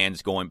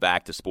fans going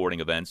back to sporting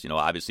events.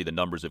 Obviously the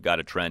numbers have got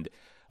to trend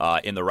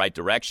in the right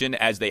direction,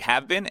 as they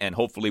have been, and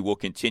hopefully will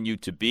continue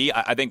to be.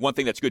 I think one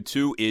thing that's good,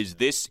 too, is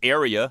this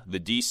area, the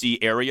D.C.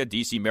 area,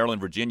 D.C.,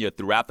 Maryland, Virginia,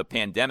 throughout the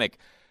pandemic,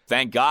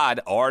 thank God,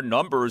 our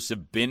numbers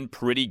have been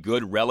pretty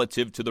good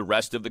relative to the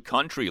rest of the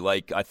country.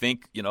 Like, I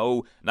think,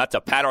 not to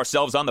pat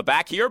ourselves on the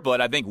back here,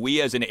 but I think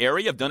we as an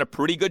area have done a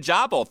pretty good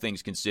job, all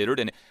things considered.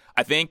 And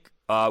I think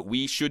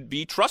we should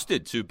be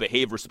trusted to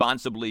behave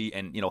responsibly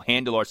and,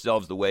 handle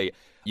ourselves the way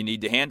you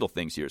need to handle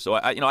things here. So,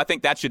 I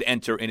think that should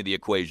enter into the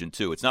equation,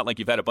 too. It's not like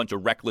you've had a bunch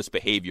of reckless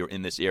behavior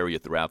in this area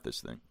throughout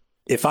this thing.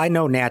 If I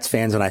know Nats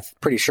fans, and I'm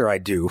pretty sure I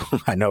do,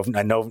 I know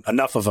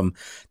enough of them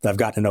that I've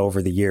gotten to know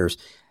over the years.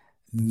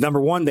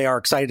 Number one, they are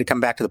excited to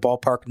come back to the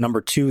ballpark.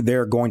 Number two,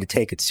 they're going to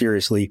take it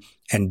seriously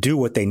and do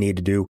what they need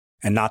to do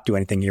and not do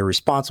anything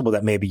irresponsible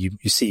that maybe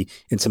you see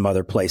in some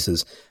other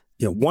places.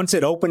 Once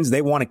it opens,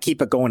 they want to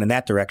keep it going in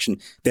that direction.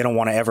 They don't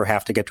want to ever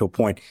have to get to a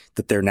point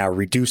that they're now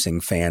reducing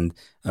fan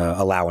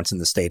allowance in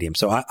the stadium.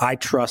 So I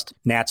trust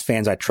Nats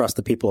fans. I trust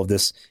the people of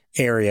this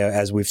area,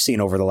 as we've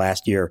seen over the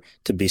last year,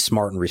 to be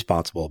smart and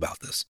responsible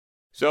about this.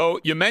 So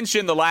you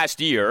mentioned the last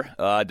year,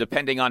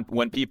 depending on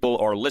when people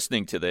are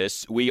listening to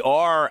this, we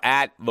are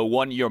at the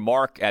 1-year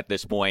mark at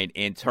this point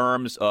in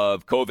terms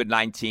of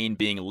COVID-19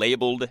 being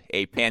labeled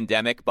a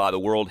pandemic by the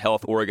World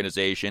Health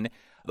Organization.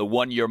 The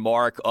 1-year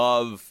mark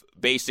of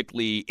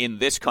basically, in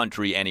this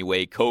country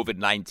anyway,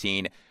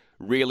 COVID-19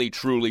 really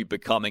truly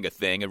becoming a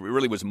thing. It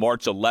really was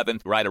March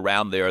 11th, right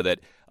around there, that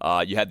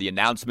you had the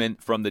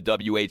announcement from the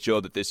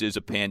WHO that this is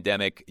a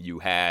pandemic. You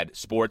had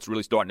sports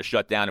really starting to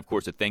shut down. Of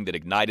course, the thing that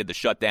ignited the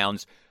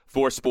shutdowns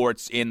for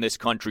sports in this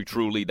country,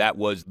 truly, that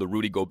was the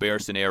Rudy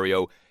Gobert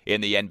scenario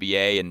in the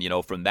NBA.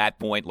 And, from that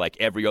point, like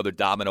every other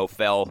domino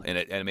fell. And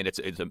it's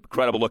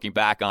incredible looking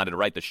back on it,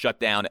 right? The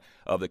shutdown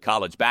of the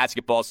college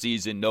basketball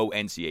season, no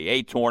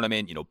NCAA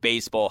tournament,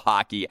 baseball,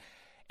 hockey,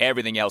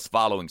 everything else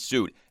following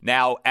suit.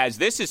 Now, as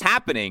this is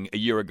happening a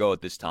year ago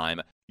at this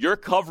time, you're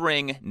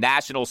covering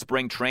national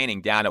spring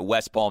training down at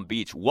West Palm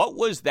Beach. What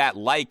was that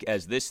like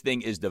as this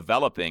thing is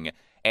developing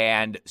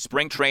and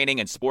spring training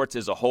and sports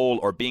as a whole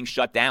are being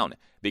shut down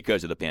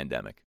because of the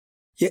pandemic?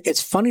 Yeah,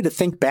 it's funny to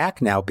think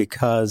back now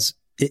because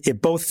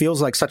it both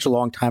feels like such a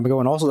long time ago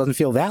and also doesn't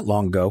feel that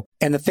long ago.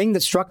 And the thing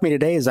that struck me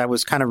today as I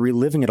was kind of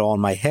reliving it all in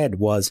my head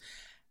was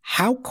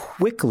how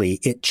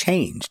quickly it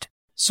changed.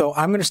 So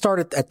I'm going to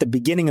start at the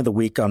beginning of the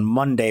week on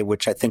Monday,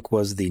 which I think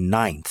was the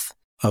 9th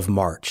of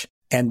March.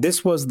 And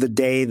this was the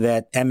day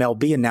that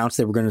MLB announced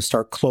they were going to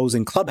start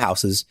closing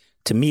clubhouses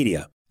to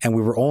media. And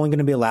we were only going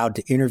to be allowed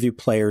to interview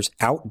players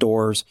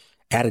outdoors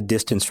at a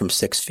distance from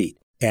 6 feet.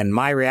 And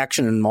my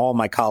reaction and all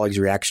my colleagues'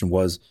 reaction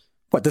was,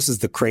 what, this is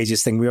the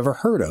craziest thing we ever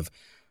heard of.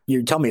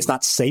 You tell me it's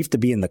not safe to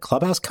be in the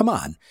clubhouse? Come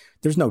on.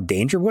 There's no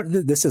danger.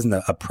 This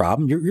isn't a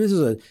problem. This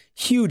is a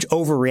huge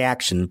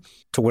overreaction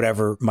to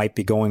whatever might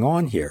be going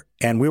on here.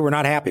 And we were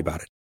not happy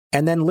about it.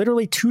 And then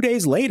literally 2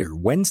 days later,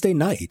 Wednesday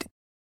night,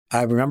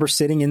 I remember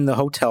sitting in the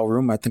hotel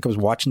room. I think I was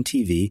watching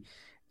TV.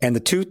 And the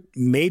two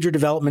major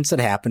developments that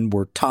happened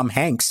were Tom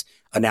Hanks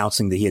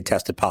announcing that he had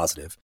tested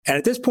positive. And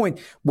at this point,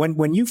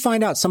 when you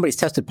find out somebody's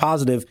tested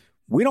positive,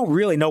 we don't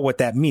really know what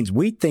that means.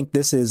 We think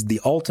this is the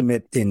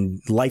ultimate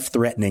in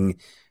life-threatening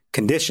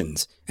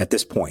conditions at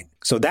this point.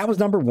 So that was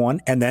number one.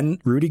 And then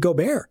Rudy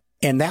Gobert.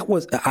 And that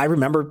was, I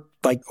remember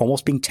like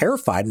almost being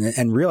terrified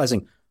and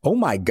realizing, oh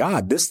my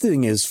God, this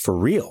thing is for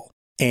real.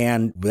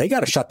 And they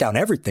got to shut down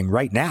everything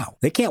right now.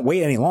 They can't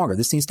wait any longer.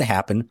 This needs to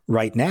happen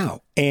right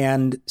now.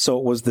 And so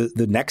it was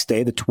the next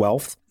day, the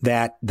 12th,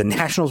 that the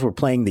Nationals were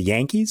playing the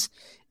Yankees.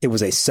 It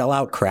was a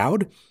sellout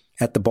crowd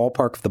at the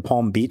ballpark of the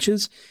Palm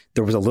Beaches.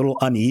 There was a little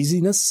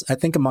uneasiness, I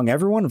think, among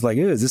everyone of like,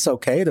 is this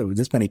okay?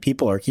 This many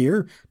people are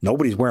here.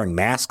 Nobody's wearing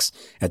masks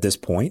at this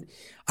point.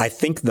 I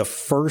think the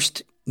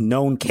first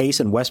known case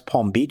in West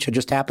Palm Beach had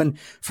just happened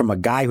from a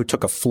guy who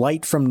took a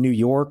flight from New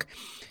York,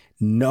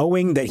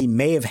 knowing that he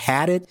may have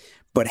had it,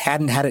 but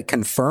hadn't had it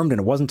confirmed. And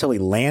it wasn't until he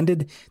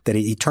landed that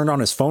he turned on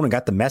his phone and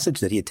got the message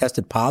that he had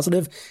tested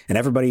positive, and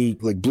everybody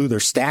like blew their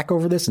stack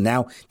over this. And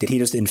now did he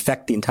just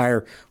infect the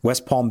entire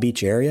West Palm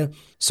Beach area?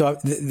 So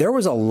there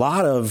was a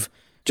lot of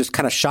just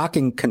kind of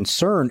shocking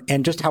concern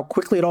and just how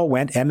quickly it all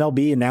went.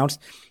 MLB announced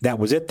that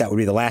was it. That would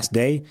be the last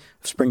day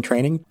of spring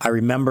training. I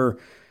remember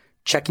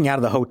checking out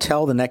of the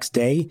hotel the next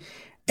day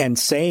and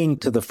saying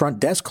to the front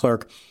desk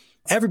clerk,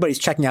 everybody's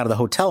checking out of the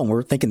hotel and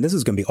we're thinking this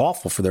is going to be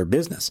awful for their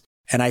business.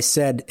 And I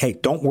said, hey,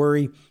 don't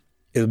worry.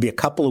 It'll be a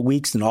couple of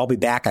weeks and I'll be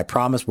back. I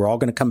promise we're all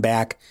going to come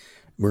back.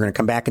 We're going to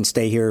come back and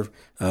stay here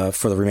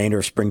for the remainder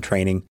of spring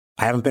training.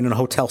 I haven't been in a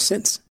hotel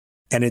since.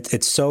 And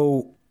it's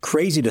so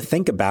crazy to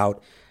think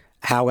about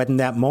how in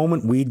that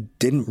moment we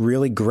didn't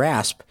really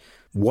grasp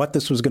what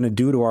this was going to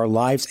do to our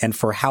lives and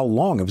for how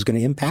long it was going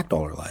to impact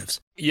all our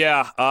lives.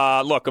 Yeah.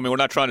 Look, I mean, we're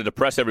not trying to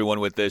depress everyone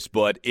with this,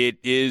 but it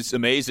is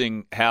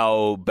amazing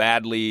how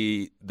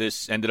badly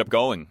this ended up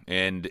going.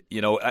 And,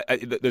 you know,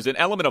 there's an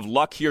element of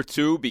luck here,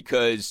 too,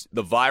 because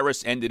the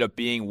virus ended up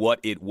being what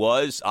it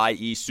was,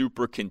 i.e.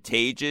 super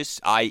contagious,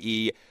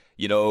 i.e.,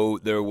 you know,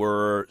 there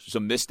were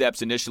some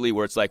missteps initially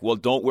where it's like, well,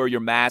 don't wear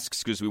your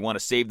masks because we want to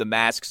save the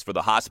masks for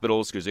the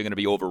hospitals because they're going to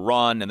be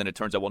overrun. And then it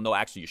turns out, well, no,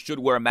 actually, you should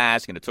wear a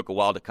mask. And it took a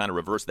while to kind of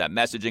reverse that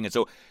messaging. And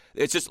so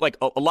it's just like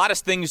a lot of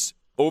things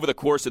over the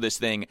course of this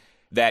thing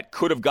that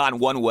could have gone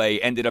one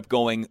way ended up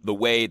going the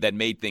way that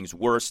made things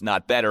worse,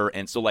 not better.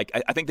 And so, like,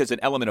 I think there's an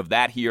element of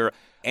that here.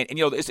 And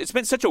you know, it's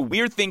been such a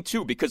weird thing,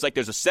 too, because, like,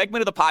 there's a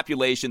segment of the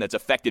population that's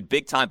affected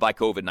big time by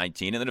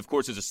COVID-19. And then, of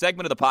course, there's a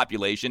segment of the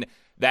population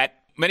that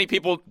many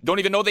people don't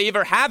even know they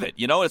ever have it.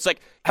 You know, it's like,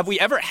 have we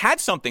ever had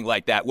something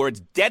like that where it's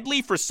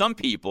deadly for some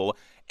people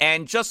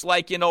and just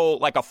like, you know,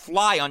 like a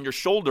fly on your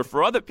shoulder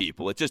for other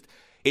people?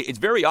 It's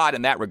very odd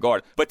in that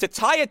regard. But to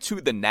tie it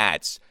to the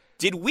Nats,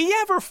 did we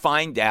ever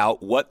find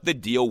out what the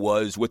deal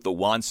was with the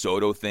Juan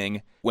Soto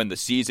thing when the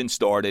season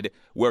started,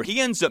 where he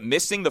ends up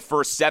missing the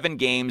first 7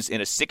 games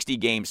in a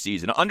 60-game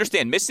season? Now,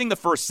 understand, missing the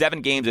first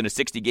 7 games in a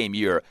 60-game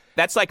year,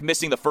 that's like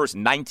missing the first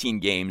 19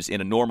 games in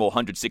a normal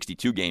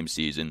 162-game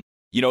season.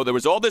 You know, there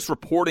was all this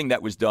reporting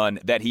that was done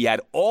that he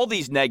had all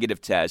these negative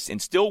tests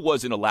and still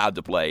wasn't allowed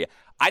to play.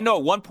 I know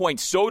at one point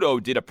Soto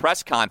did a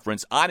press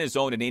conference on his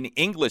own in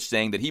English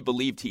saying that he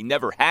believed he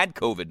never had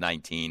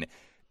COVID-19.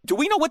 Do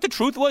we know what the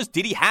truth was?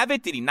 Did he have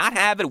it? Did he not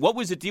have it? What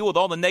was the deal with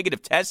all the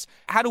negative tests?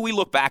 How do we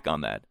look back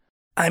on that?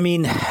 I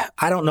mean,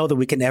 I don't know that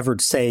we can ever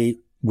say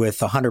with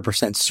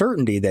 100%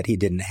 certainty that he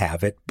didn't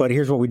have it, but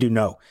here's what we do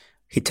know.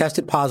 He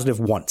tested positive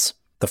once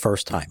the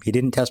first time. He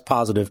didn't test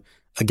positive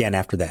again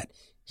after that.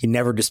 He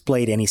never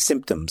displayed any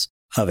symptoms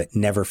of it,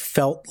 never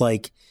felt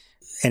like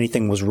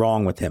anything was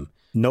wrong with him.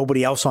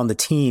 Nobody else on the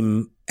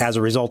team, as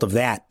a result of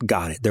that,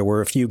 got it. There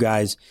were a few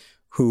guys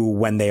who,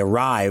 when they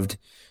arrived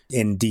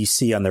in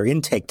D.C. on their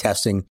intake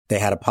testing, they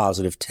had a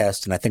positive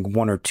test. And I think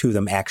 1 or 2 of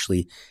them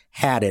actually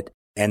had it,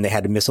 and they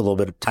had to miss a little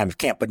bit of time of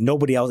camp. But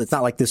nobody else, it's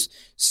not like this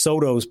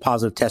Soto's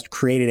positive test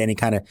created any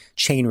kind of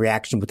chain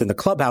reaction within the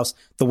clubhouse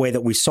the way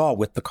that we saw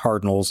with the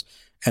Cardinals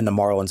and the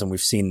Marlins, and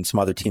we've seen some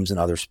other teams in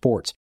other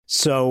sports.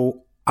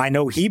 So I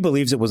know he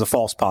believes it was a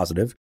false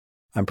positive.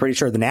 I'm pretty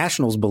sure the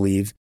Nationals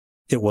believe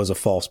it was a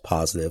false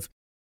positive,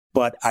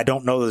 but I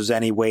don't know there's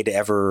any way to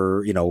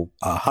ever,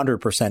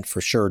 100%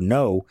 for sure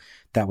know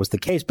that was the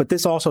case. But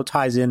this also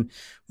ties in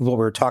with what we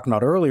were talking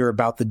about earlier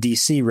about the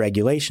DC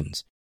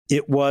regulations.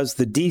 It was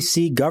the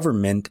DC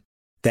government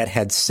that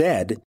had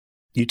said,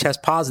 you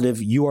test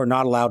positive, you are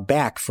not allowed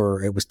back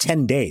for, it was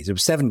 10 days. It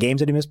was 7 games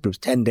that he missed, but it was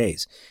 10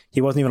 days. He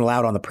wasn't even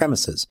allowed on the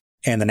premises.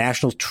 And the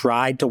Nationals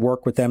tried to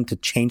work with them to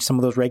change some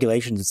of those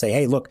regulations and say,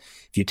 hey, look,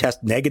 if you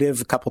test negative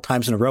a couple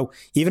times in a row,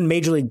 even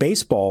Major League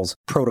Baseball's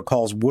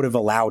protocols would have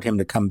allowed him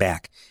to come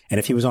back. And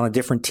if he was on a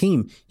different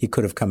team, he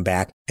could have come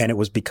back. And it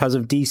was because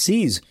of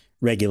DC's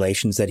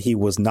regulations that he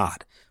was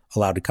not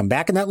allowed to come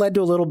back. And that led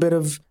to a little bit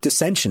of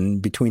dissension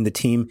between the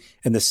team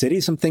and the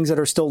city, some things that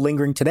are still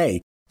lingering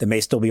today that may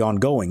still be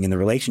ongoing in the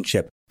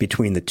relationship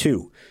between the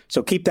two.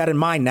 So keep that in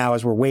mind now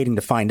as we're waiting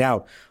to find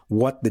out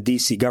what the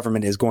DC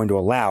government is going to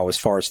allow as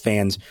far as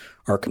fans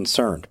are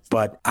concerned.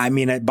 But I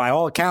mean, by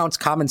all accounts,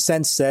 common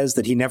sense says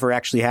that he never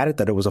actually had it,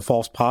 that it was a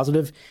false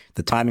positive.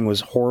 The timing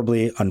was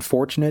horribly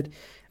unfortunate.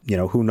 You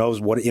know, who knows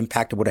what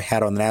impact it would have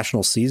had on the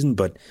national season,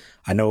 but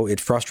I know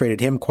it frustrated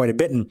him quite a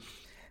bit. And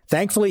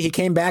thankfully, he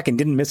came back and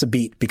didn't miss a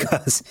beat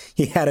because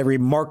he had a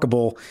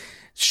remarkable,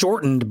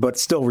 shortened, but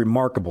still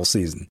remarkable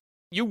season.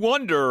 You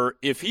wonder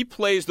if he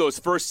plays those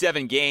first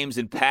 7 games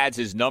and pads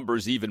his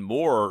numbers even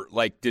more,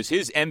 like, does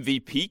his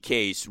MVP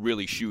case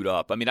really shoot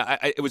up? I mean,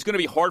 it was going to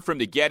be hard for him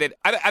to get it.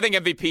 I think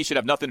MVP should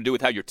have nothing to do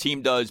with how your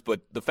team does,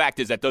 but the fact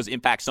is that does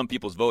impact some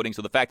people's voting,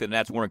 so the fact that the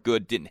Nats weren't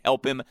good didn't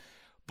help him.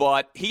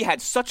 But he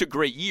had such a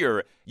great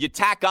year. You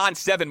tack on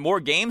 7 more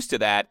games to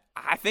that,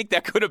 I think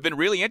that could have been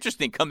really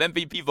interesting come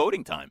MVP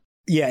voting time.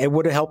 Yeah, it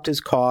would have helped his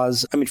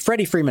cause. I mean,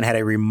 Freddie Freeman had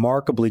a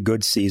remarkably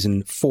good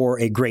season for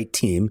a great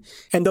team,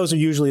 and those are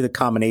usually the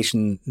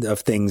combination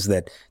of things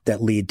that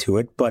lead to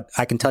it. But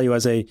I can tell you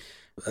as a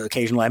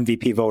occasional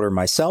MVP voter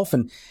myself,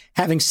 and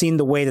having seen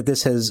the way that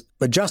this has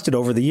adjusted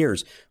over the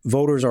years,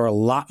 voters are a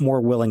lot more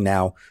willing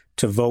now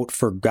to vote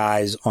for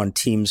guys on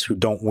teams who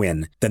don't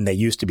win than they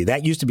used to be.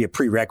 That used to be a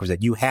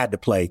prerequisite. You had to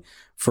play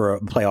for a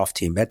playoff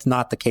team. That's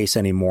not the case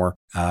anymore.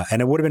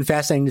 And it would have been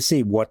fascinating to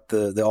see what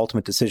the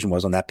ultimate decision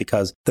was on that,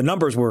 because the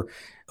numbers were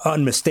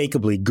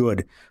unmistakably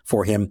good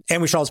for him.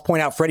 And we should also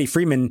point out Freddie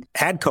Freeman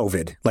had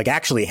COVID, like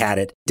actually had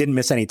it, didn't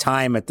miss any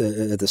time at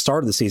the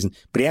start of the season,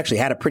 but he actually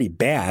had it pretty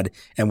bad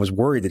and was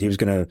worried that he was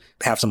going to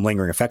have some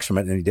lingering effects from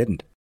it, and he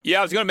didn't. Yeah,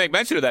 I was going to make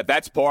mention of that.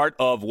 That's part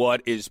of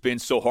what has been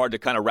so hard to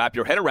kind of wrap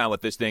your head around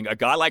with this thing. A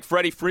guy like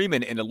Freddie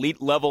Freeman, an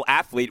elite-level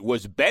athlete,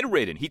 was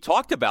bedridden. He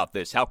talked about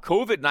this, how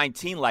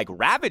COVID-19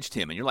 ravaged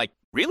him. And you're like,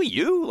 really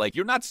you? Like,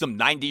 you're not some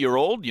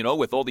 90-year-old,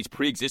 with all these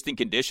pre-existing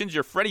conditions.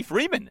 You're Freddie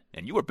Freeman,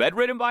 and you were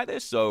bedridden by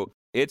this. So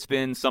it's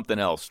been something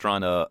else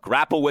trying to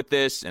grapple with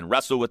this and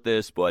wrestle with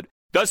this, but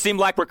does seem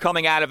like we're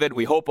coming out of it.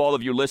 We hope all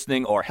of you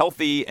listening are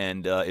healthy,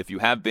 and if you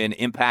have been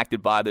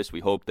impacted by this,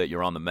 we hope that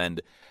you're on the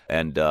mend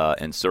and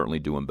certainly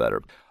doing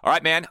better. All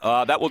right, man,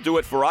 that will do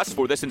it for us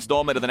for this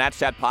installment of the Nats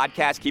Chat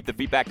podcast. Keep the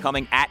feedback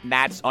coming at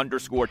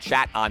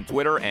Nats_chat on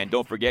Twitter, and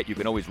don't forget, you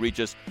can always reach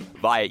us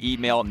via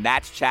email,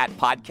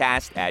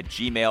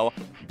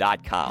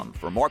 natschatpodcast@gmail.com.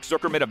 For Mark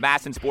Zuckerman of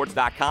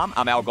MASNsports.com,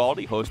 I'm Al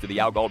Galdi, host of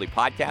the Al Galdi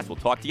podcast. We'll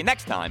talk to you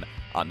next time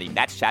on the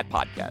Nats Chat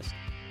podcast.